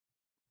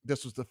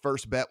 This was the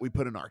first bet we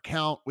put in our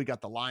account. We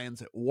got the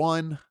Lions at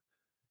 1.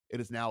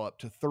 It is now up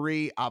to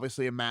 3.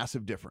 Obviously a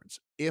massive difference.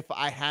 If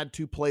I had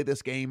to play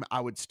this game,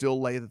 I would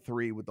still lay the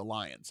 3 with the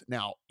Lions.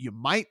 Now, you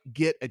might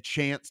get a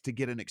chance to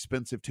get an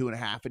expensive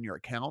 2.5 in your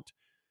account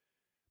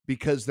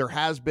because there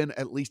has been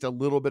at least a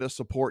little bit of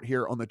support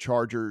here on the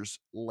Chargers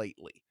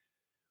lately.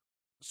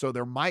 So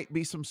there might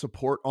be some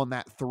support on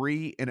that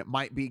 3, and it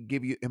might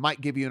give you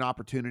an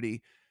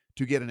opportunity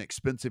to get an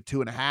expensive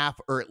 2.5,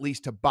 or at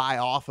least to buy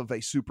off of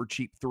a super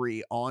cheap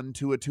 3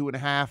 onto a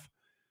 2.5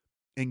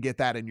 and get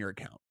that in your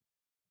account.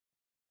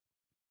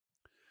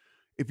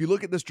 If you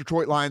look at this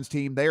Detroit Lions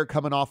team, they are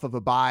coming off of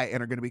a bye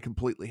and are going to be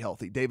completely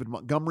healthy. David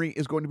Montgomery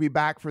is going to be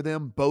back for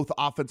them. Both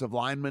offensive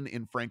linemen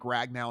in Frank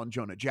Ragnow and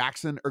Jonah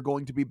Jackson are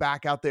going to be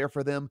back out there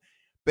for them.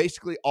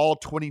 Basically, all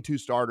 22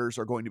 starters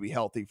are going to be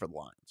healthy for the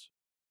Lions.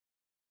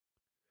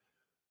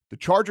 The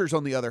Chargers,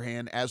 on the other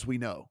hand, as we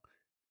know,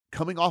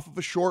 coming off of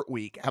a short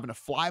week, having to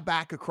fly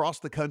back across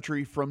the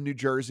country from New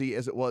Jersey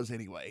as it was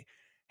anyway,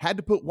 had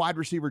to put wide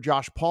receiver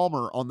Josh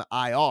Palmer on the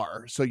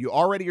IR. So you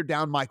already are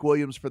down Mike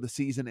Williams for the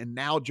season, and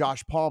now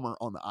Josh Palmer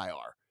on the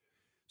IR.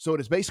 So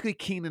it is basically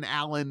Keenan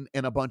Allen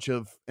and a bunch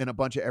of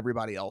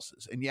everybody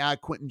else's. And yeah,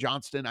 Quentin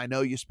Johnston, I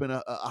know you spent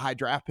a high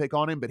draft pick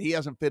on him, but he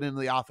hasn't fit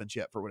into the offense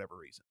yet for whatever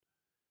reason.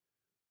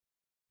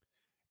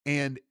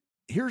 And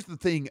here's the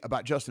thing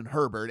about Justin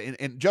Herbert,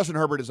 and Justin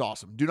Herbert is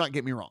awesome. Do not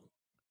get me wrong,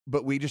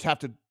 but we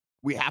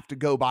have to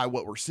go by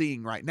what we're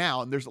seeing right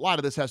now. And there's a lot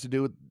of this has to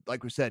do with,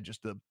 like we said,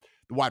 just the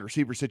wide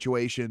receiver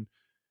situation.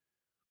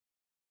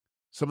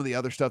 Some of the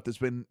other stuff that's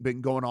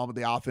been going on with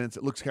the offense.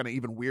 It looks kind of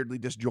even weirdly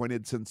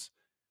disjointed since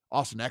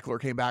Austin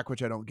Eckler came back,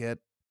 which I don't get.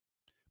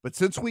 But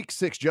since week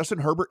 6, Justin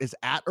Herbert is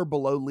at or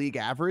below league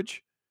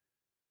average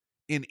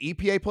in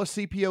EPA plus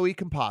CPOE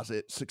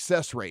composite,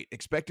 success rate,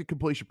 expected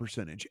completion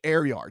percentage,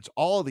 air yards,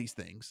 all of these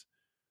things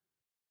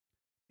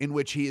in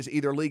which he is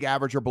either league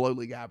average or below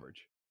league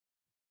average.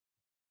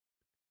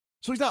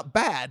 So he's not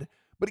bad,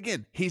 but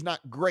again, he's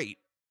not great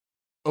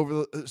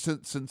over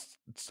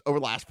the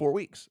last 4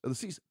 weeks of the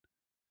season.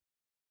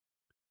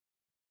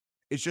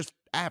 It's just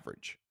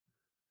average.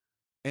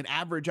 And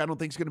average, I don't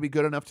think is going to be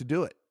good enough to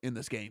do it in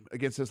this game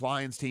against this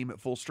Lions team at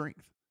full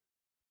strength.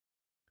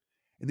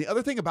 And the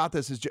other thing about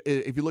this is,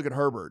 if you look at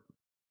Herbert,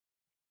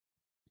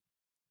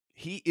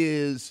 he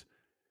is,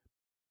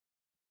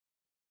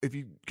 if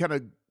you kind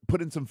of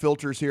put in some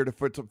filters here to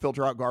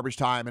filter out garbage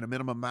time and a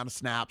minimum amount of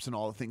snaps and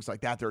all the things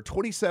like that, there are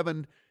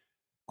 27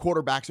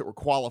 quarterbacks that were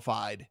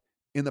qualified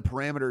in the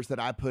parameters that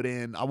I put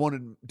in. I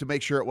wanted to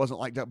make sure it wasn't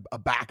like a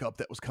backup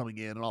that was coming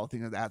in and all the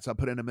things like that. So I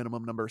put in a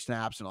minimum number of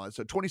snaps and all that.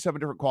 So 27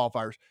 different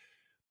qualifiers.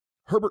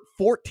 Herbert,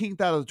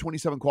 14th out of the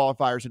 27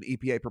 qualifiers in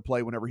EPA per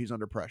play whenever he's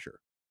under pressure.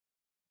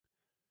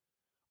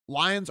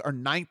 Lions are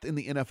 9th in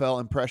the NFL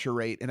in pressure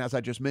rate, and as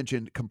I just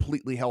mentioned,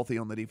 completely healthy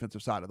on the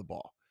defensive side of the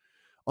ball.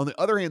 On the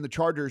other hand, the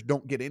Chargers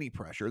don't get any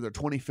pressure. They're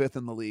 25th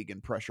in the league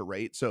in pressure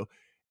rate. So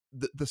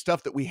the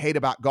stuff that we hate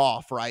about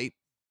Goff, right?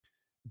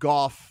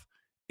 Goff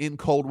in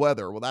cold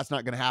weather. Well, that's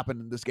not going to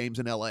happen. This game's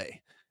in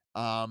L.A.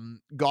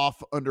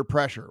 Goff under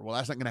pressure. Well,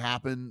 that's not going to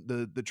happen.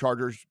 The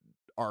Chargers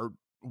are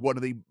one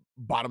of the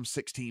bottom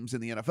 6 teams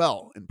in the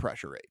NFL in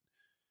pressure rate.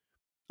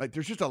 Like,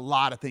 there's just a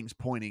lot of things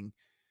pointing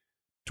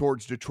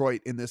towards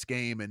Detroit in this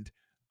game. And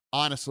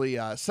honestly,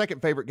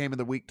 second favorite game of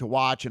the week to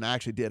watch. And I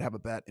actually did have a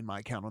bet in my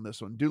account on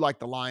this one. Do like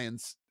the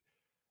Lions,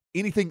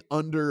 anything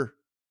under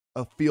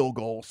a field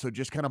goal. So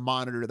just kind of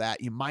monitor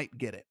that. You might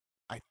get it.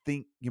 I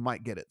think you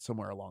might get it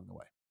somewhere along the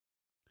way.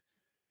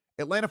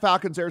 Atlanta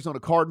Falcons, Arizona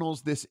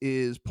Cardinals. This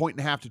is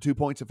 1.5 to 2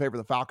 points in favor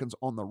of the Falcons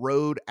on the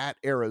road at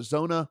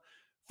Arizona.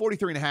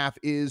 43.5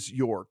 is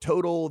your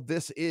total.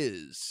 This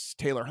is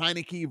Taylor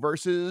Heineke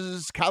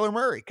versus Kyler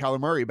Murray. Kyler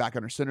Murray back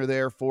under center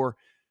there for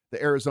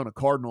the Arizona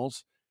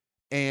Cardinals.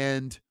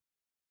 And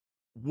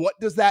what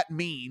does that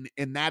mean?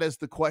 And that is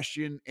the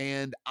question.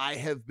 And I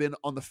have been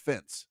on the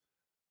fence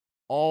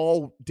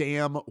all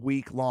damn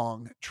week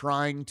long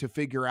trying to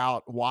figure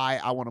out why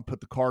I want to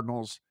put the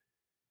Cardinals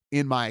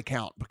in my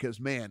account. Because,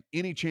 man,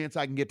 any chance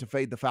I can get to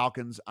fade the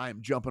Falcons, I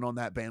am jumping on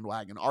that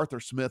bandwagon. Arthur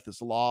Smith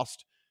is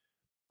lost.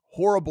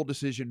 Horrible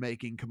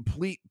decision-making,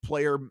 complete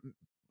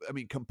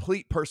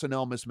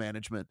personnel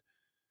mismanagement.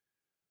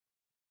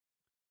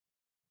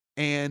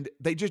 And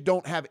they just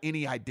don't have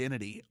any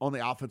identity on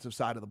the offensive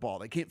side of the ball.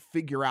 They can't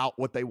figure out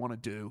what they want to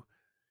do.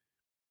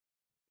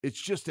 It's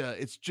just an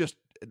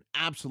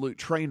absolute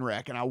train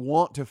wreck, and I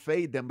want to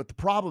fade them. But the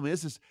problem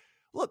is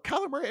look,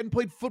 Kyler Murray hadn't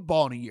played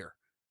football in a year.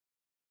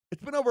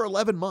 It's been over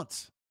 11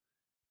 months.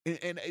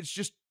 And it's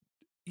just,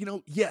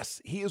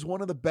 yes, he is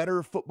one of the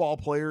better football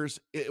players,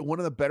 one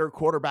of the better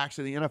quarterbacks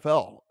in the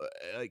NFL,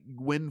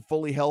 when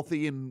fully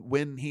healthy and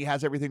when he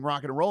has everything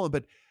rocking and rolling.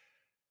 But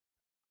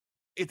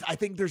I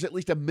think there's at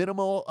least a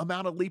minimal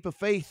amount of leap of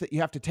faith that you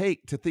have to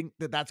take to think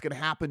that that's going to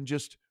happen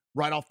just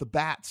right off the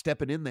bat,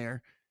 stepping in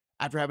there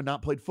after having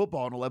not played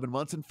football in 11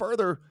 months. And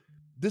further,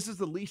 this is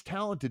the least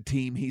talented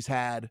team he's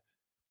had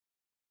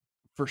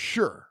for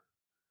sure.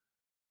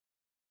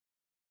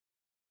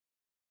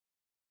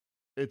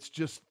 It's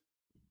just,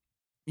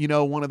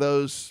 one of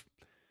those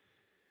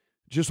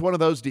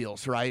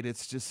deals, right?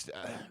 It's just,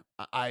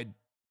 I'd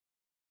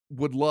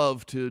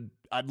love to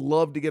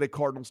get a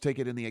Cardinals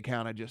ticket in the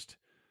account. I just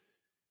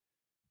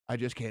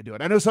can't do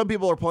it. I know some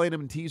people are playing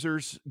them in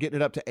teasers, getting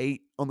it up to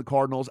 8 on the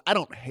Cardinals. I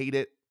don't hate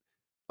it.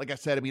 Like I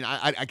said, I mean,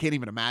 I can't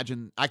even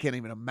imagine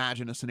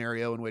a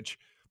scenario in which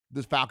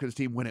this Falcons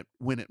team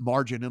win at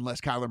margin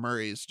unless Kyler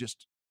Murray is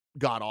just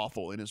god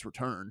awful in his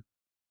return,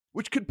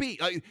 which could be.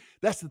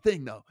 That's the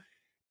thing, though.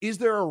 Is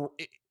there a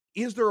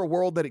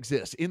world that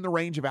exists in the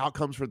range of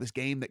outcomes for this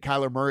game that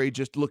Kyler Murray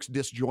just looks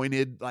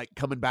disjointed, like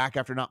coming back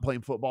after not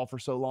playing football for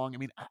so long? I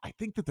mean, I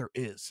think that there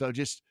is. So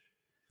just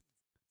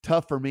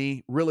tough for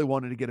me. Really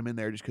wanted to get him in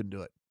there. Just couldn't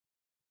do it.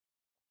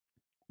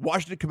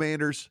 Washington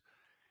Commanders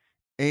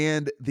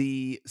and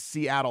the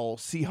Seattle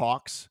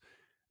Seahawks.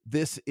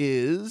 This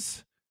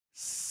is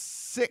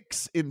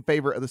 6 in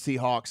favor of the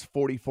Seahawks.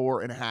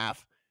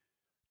 44.5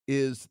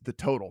 is the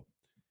total.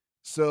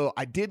 So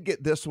I did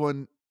get this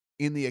one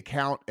in the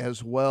account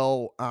as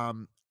well.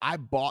 I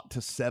bought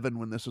to 7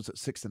 when this was at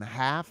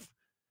 6.5.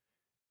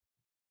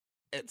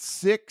 At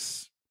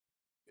 6,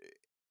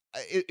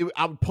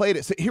 I would play it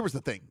at 6. Here was the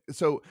thing.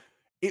 So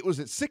it was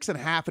at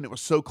 6.5, and it was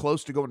so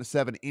close to going to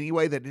 7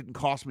 anyway that it didn't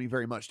cost me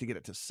very much to get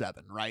it to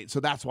 7, right? So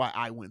that's why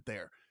I went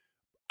there.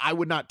 I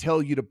would not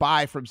tell you to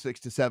buy from 6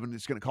 to 7.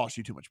 It's going to cost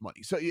you too much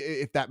money. So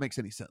if that makes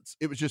any sense,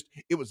 it was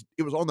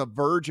on the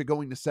verge of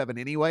going to 7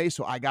 anyway.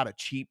 So I got a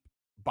cheap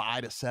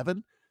buy to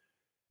 7.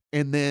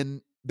 And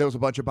then there was a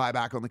bunch of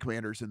buyback on the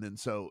Commanders, and then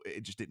so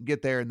it just didn't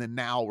get there. And then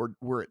now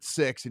we're at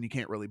 6, and you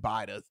can't really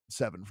buy to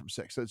 7 from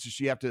 6. So it's just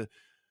you have to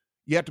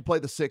play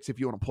the 6 if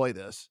you want to play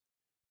this.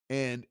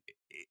 And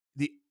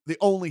the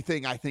only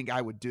thing I think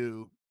I would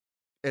do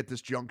at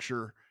this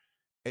juncture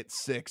at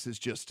 6 is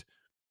just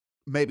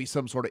maybe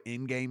some sort of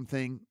in-game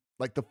thing.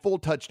 Like the full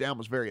touchdown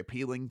was very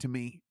appealing to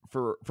me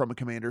from a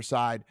Commander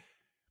side.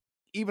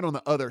 Even on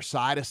the other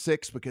side of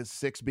 6, because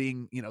 6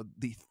 being,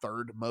 the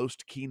third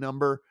most key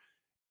number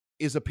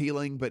is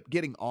appealing, but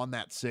getting on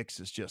that 6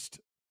 is just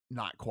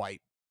not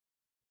quite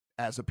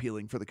as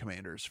appealing for the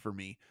Commanders for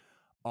me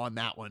on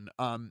that one.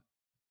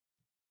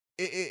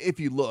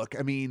 If you look,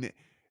 I mean,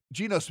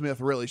 Geno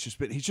Smith really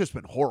he's just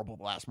been horrible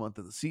the last month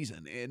of the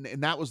season.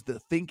 And that was the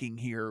thinking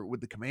here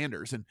with the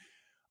Commanders. And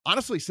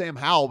honestly, Sam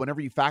Howell, whenever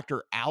you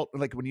factor out,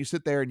 like when you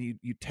sit there and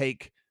you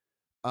take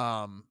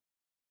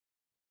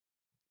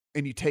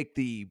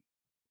the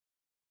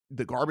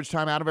garbage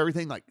time out of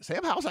everything, like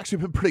Sam Howell's actually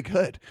been pretty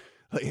good.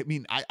 Like, I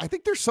mean, I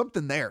think there's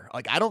something there.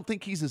 Like, I don't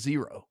think he's a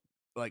 0.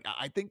 Like,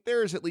 I think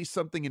there's at least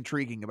something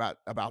intriguing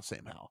about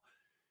Sam Howell.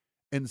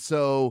 And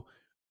so,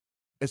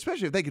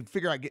 especially if they can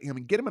figure out,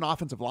 get him an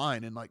offensive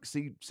line and like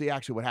see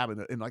actually what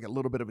happens, and like a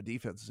little bit of a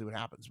defense and see what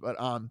happens. But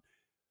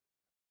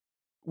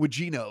with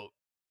Geno,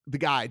 the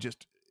guy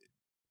just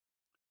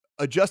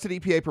adjusted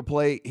EPA per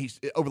play. He's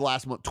over the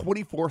last month,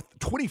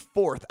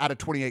 24th out of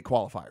 28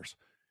 qualifiers.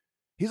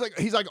 He's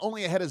like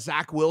only ahead of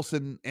Zach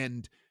Wilson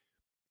and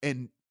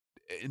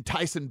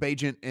Tyson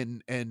Bagent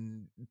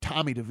and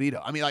Tommy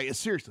DeVito. I mean, like,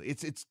 seriously,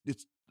 it's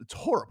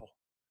horrible.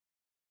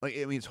 Like,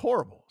 I mean, it's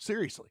horrible,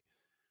 seriously.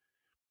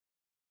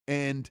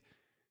 And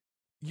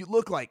you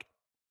look like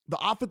the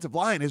offensive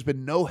line has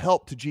been no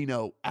help to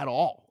Geno at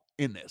all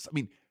in this. I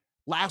mean,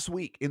 last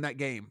week in that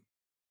game,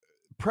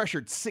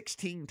 pressured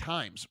 16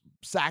 times,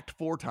 sacked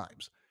 4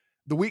 times.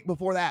 The week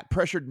before that,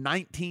 pressured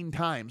 19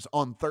 times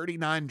on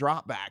 39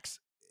 dropbacks.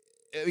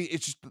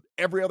 It's just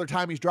every other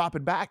time he's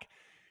dropping back,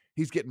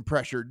 he's getting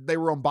pressured. They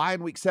were on bye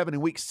in week 7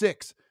 and week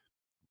 6,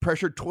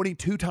 pressured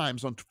 22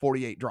 times on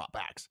 48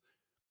 dropbacks.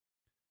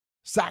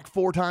 Sacked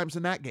 4 times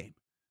in that game.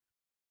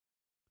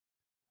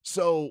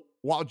 So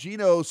while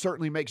Geno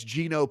certainly makes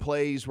Geno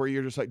plays where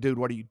you're just like, dude,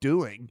 what are you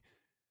doing?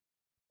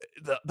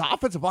 The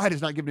offensive line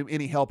is not giving him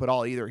any help at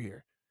all either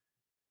here.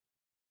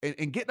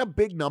 And getting a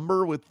big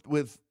number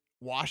with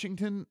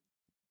Washington,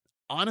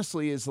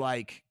 honestly, is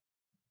like,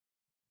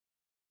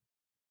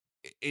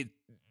 it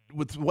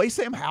with the way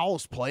Sam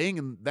Howell's playing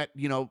and that,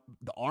 you know,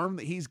 the arm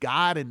that he's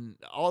got and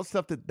all the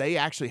stuff that they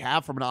actually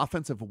have from an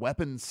offensive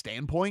weapon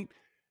standpoint,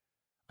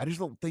 I just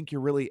don't think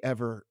you're really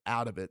ever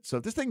out of it. So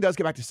if this thing does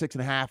get back to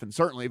 6.5, and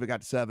certainly if it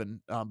got to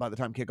 7 by the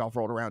time kickoff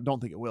rolled around, don't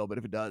think it will, but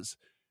if it does,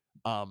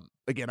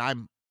 again,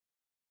 I'm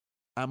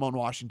on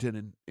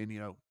Washington, and you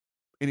know,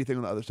 anything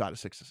on the other side of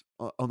 6,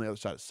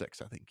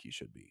 I think he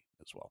should be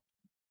as well.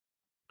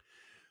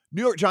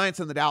 New York Giants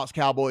and the Dallas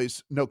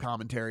Cowboys, no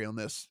commentary on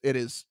this. It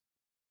is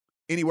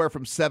anywhere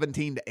from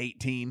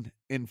 17-18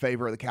 in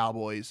favor of the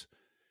Cowboys.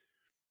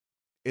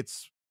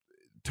 It's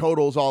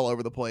totals all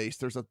over the place.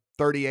 There's a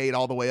 38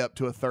 all the way up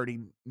to a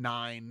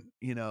 39,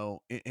 you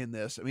know, in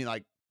this. I mean,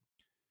 like,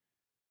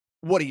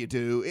 what do you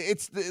do?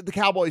 It's the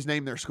Cowboys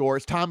name their score.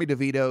 It's Tommy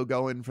DeVito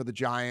going for the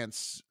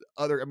Giants.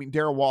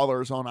 Darren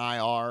Waller's on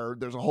IR.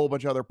 There's a whole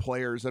bunch of other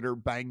players that are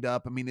banged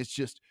up. I mean,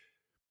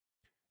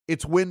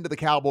 it's when do the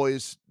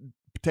Cowboys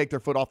take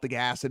their foot off the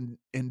gas, and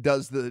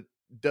does the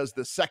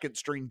second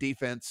string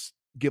defense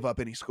give up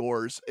any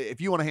scores? If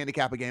you want to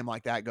handicap a game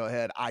like that, go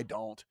ahead. I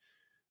don't.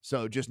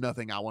 So just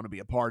nothing I want to be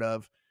a part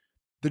of.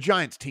 The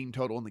Giants team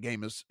total in the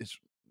game is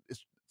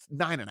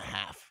 9.5.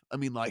 I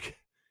mean, like,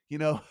 you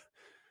know,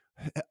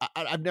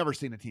 I've never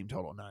seen a team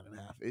total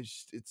 9.5.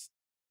 It's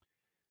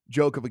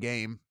joke of a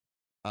game.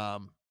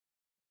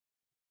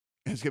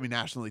 It's gonna be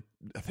nationally.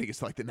 I think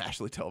it's like the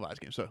nationally televised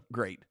game. So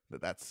great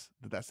that's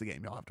the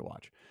game y'all have to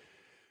watch.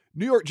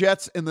 New York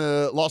Jets and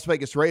the Las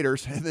Vegas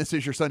Raiders, and this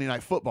is your Sunday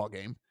night football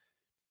game.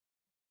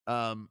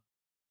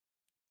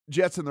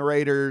 Jets and the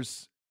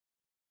Raiders.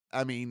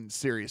 I mean,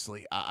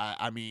 seriously.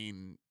 I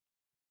mean,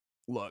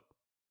 look,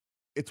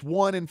 it's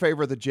 1 in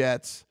favor of the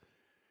Jets.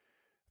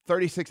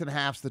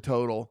 36.5 is the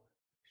total.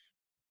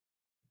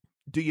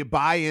 Do you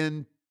buy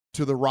in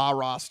to the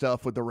rah-rah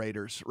stuff with the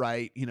Raiders,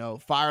 right? You know,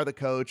 fire the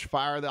coach,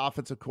 fire the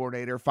offensive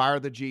coordinator, fire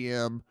the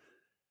GM,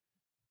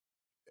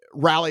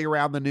 rally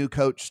around the new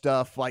coach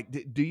stuff.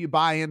 Like, do you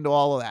buy into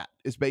all of that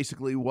is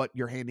basically what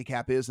your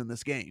handicap is in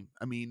this game.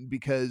 I mean,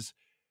 because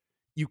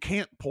you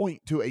can't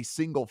point to a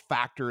single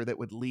factor that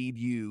would lead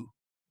you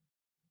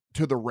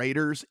to the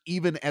Raiders,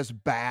 even as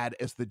bad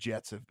as the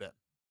Jets have been.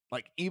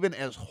 Like, even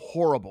as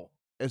horrible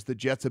as the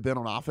Jets have been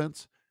on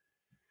offense,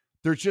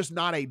 there's just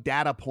not a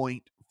data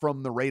point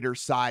from the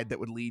Raiders side that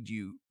would lead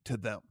you to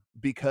them,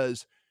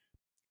 because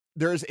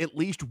there's at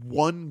least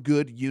one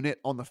good unit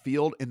on the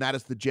field, and that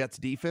is the Jets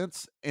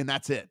defense. And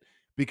that's it,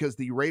 because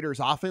the Raiders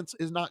offense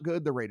is not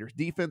good. The Raiders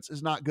defense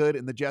is not good,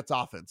 and the Jets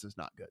offense is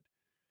not good.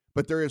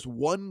 But there is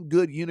one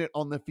good unit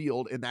on the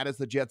field, and that is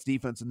the Jets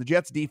defense. And the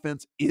Jets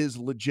defense is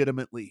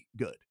legitimately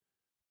good.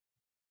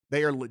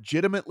 They are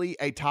legitimately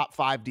a top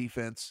 5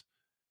 defense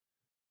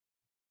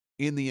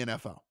in the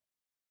NFL.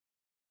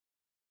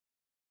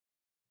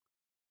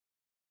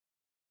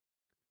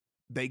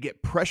 They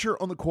get pressure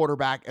on the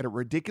quarterback at a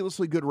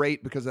ridiculously good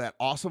rate because of that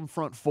awesome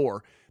front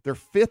 4. They're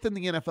 5th in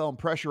the NFL in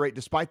pressure rate,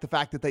 despite the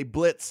fact that they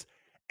blitz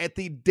at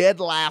the dead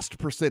last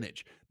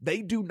percentage.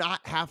 They do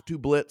not have to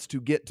blitz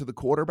to get to the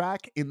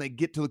quarterback, and they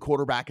get to the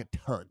quarterback a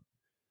ton.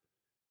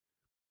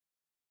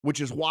 Which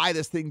is why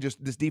this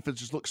defense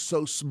just looks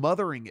so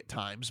smothering at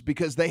times,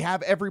 because they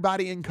have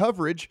everybody in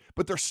coverage,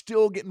 but they're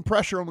still getting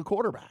pressure on the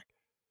quarterback.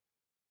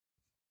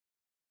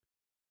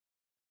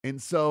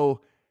 And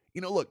so,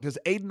 you know, look, does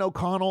Aiden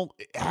O'Connell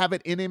have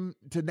it in him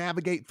to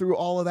navigate through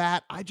all of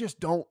that? I just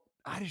don't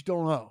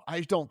know. I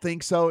just don't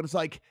think so. And it's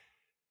like,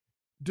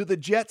 do the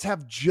Jets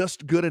have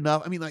just good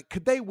enough? I mean, like,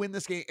 could they win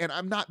this game? And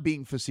I'm not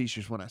being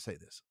facetious when I say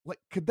this. Like,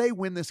 could they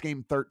win this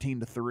game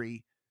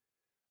 13-3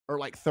 or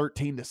like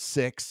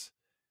 13-6?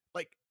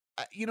 Like,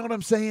 you know what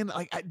I'm saying?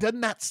 Like,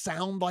 doesn't that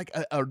sound like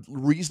a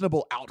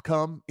reasonable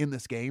outcome in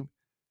this game?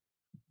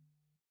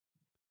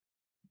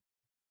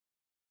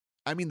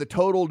 I mean, the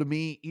total to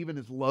me, even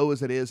as low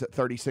as it is at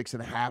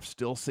 36.5,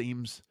 still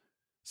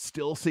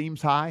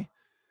seems high.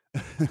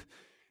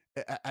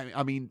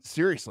 I mean,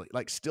 seriously,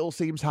 like, still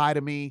seems high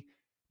to me.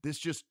 This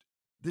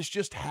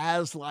just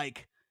has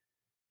like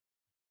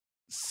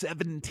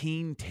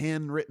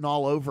 17-10 written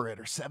all over it,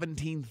 or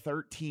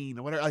 17-13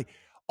 or whatever. Like,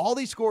 all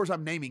these scores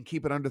I'm naming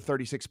keep it under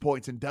 36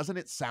 points. And doesn't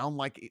it sound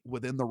like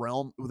within the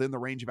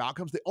range of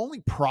outcomes? The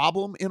only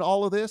problem in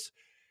all of this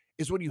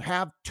is when you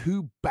have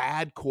two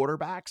bad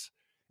quarterbacks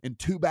and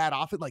two bad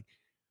offense, like,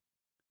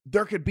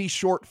 there could be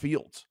short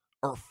fields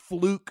or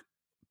fluke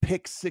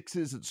pick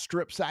sixes and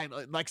strip sack.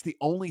 That's the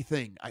only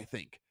thing I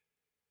think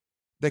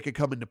that could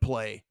come into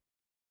play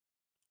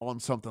on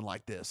something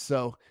like this.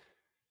 So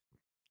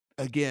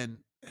again,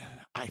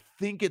 I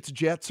think it's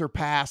Jets or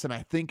pass, and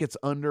I think it's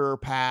under or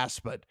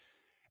pass,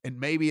 and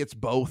maybe it's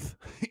both,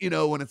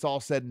 when it's all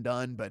said and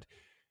done. But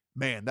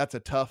man, that's a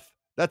tough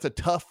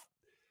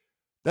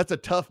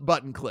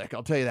button click.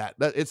 I'll tell you that.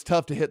 It's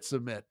tough to hit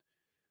submit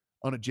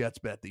on a Jets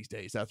bet these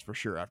days. That's for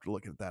sure, after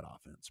looking at that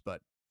offense.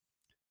 But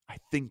I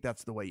think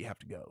that's the way you have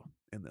to go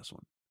in this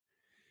one.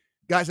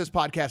 Guys, this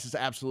podcast is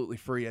absolutely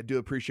free. I do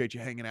appreciate you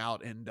hanging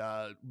out, and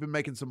been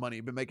making some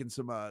money. Been making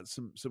some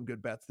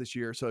good bets this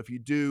year. So if you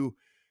do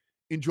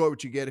enjoy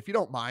what you get, if you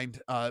don't mind,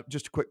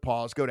 just a quick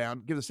pause, go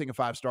down, give this thing a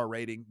 5-star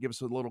rating, give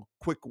us a little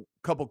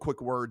couple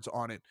quick words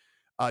on it.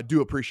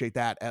 Do appreciate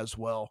that as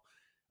well.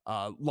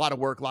 A lot of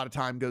work, a lot of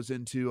time goes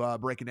into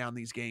breaking down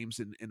these games,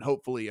 and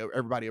hopefully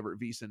everybody over at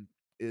VSiN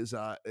is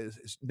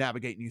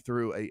navigating you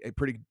through a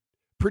pretty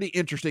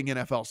interesting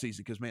NFL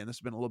season, because, man, this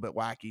has been a little bit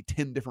wacky.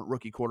 10 different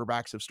rookie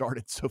quarterbacks have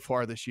started so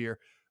far this year.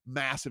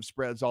 Massive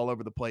spreads all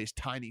over the place,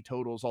 tiny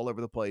totals all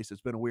over the place.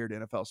 It's been a weird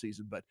NFL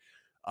season, but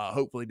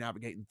hopefully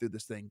navigating through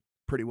this thing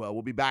pretty well.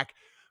 We'll be back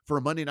for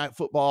a Monday Night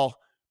Football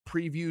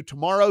preview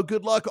tomorrow.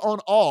 Good luck on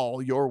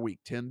all your Week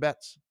 10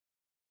 bets.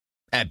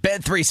 At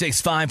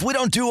Bet365, we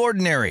don't do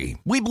ordinary.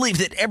 We believe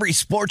that every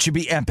sport should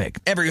be epic.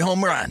 Every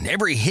home run,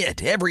 every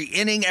hit, every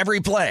inning, every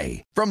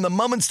play. From the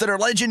moments that are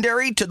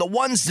legendary to the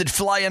ones that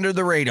fly under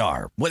the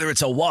radar. Whether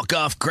it's a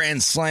walk-off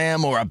grand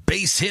slam or a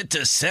base hit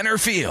to center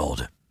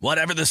field.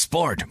 Whatever the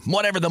sport,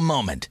 whatever the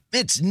moment.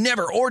 It's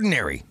never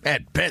ordinary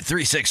at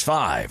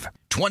Bet365.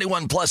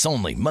 21 plus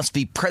only. Must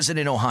be present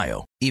in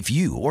Ohio. If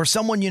you or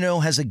someone you know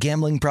has a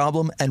gambling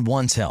problem and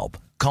wants help,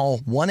 call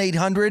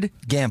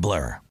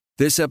 1-800-GAMBLER.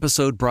 This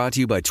episode brought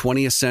to you by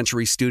 20th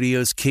Century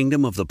Studios'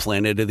 Kingdom of the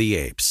Planet of the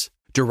Apes.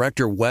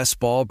 Director Wes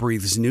Ball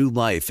breathes new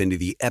life into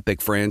the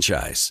epic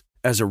franchise.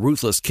 As a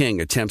ruthless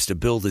king attempts to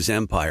build his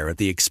empire at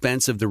the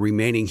expense of the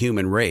remaining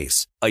human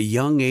race, a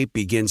young ape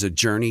begins a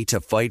journey to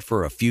fight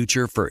for a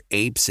future for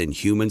apes and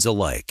humans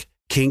alike.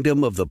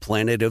 Kingdom of the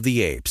Planet of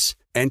the Apes.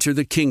 Enter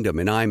the kingdom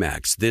in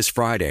IMAX this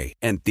Friday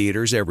and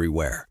theaters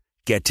everywhere.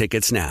 Get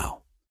tickets now.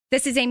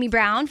 This is Amy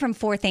Brown from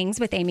 4 Things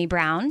with Amy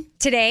Brown.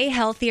 Today,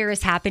 healthier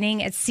is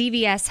happening at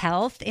CVS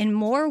Health in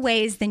more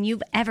ways than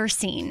you've ever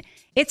seen.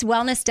 It's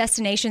wellness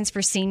destinations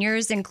for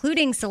seniors,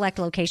 including select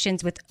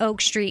locations with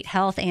Oak Street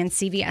Health and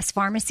CVS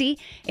Pharmacy.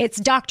 It's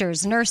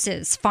doctors,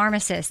 nurses,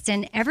 pharmacists,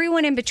 and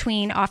everyone in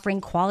between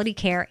offering quality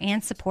care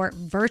and support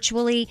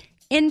virtually,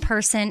 in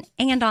person,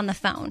 and on the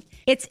phone.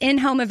 It's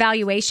in-home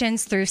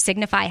evaluations through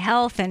Signify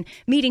Health and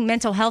meeting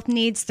mental health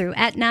needs through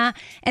Aetna.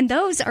 And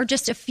those are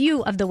just a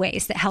few of the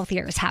ways that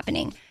healthier is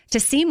happening. To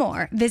see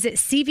more, visit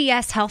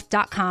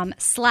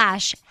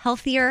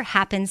cvshealth.com/healthier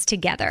happens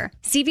together.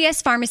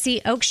 CVS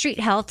Pharmacy, Oak Street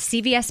Health,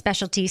 CVS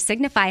Specialty,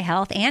 Signify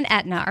Health, and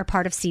Aetna are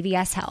part of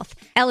CVS Health.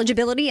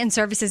 Eligibility and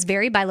services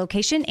vary by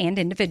location and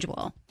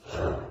individual.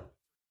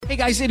 Hey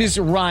guys, it is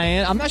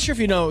Ryan. I'm not sure if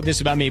you know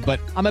this about me,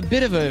 but I'm a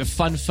bit of a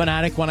fun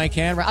fanatic when I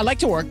can. I like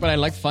to work, but I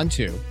like fun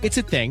too. It's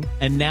a thing.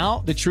 And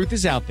now the truth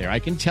is out there. I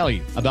can tell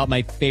you about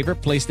my favorite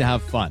place to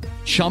have fun.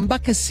 Chumba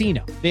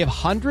Casino. They have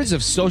hundreds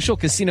of social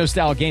casino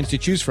style games to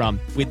choose from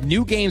with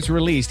new games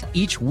released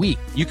each week.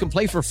 You can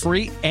play for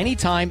free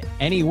anytime,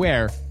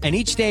 anywhere. And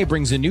each day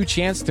brings a new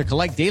chance to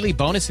collect daily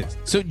bonuses.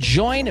 So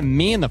join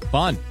me in the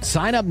fun.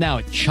 Sign up now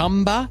at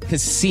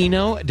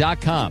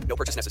ChumbaCasino.com. No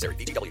purchase necessary.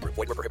 VGW Group.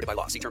 Void where prohibited by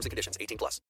law. See terms and conditions. 18+.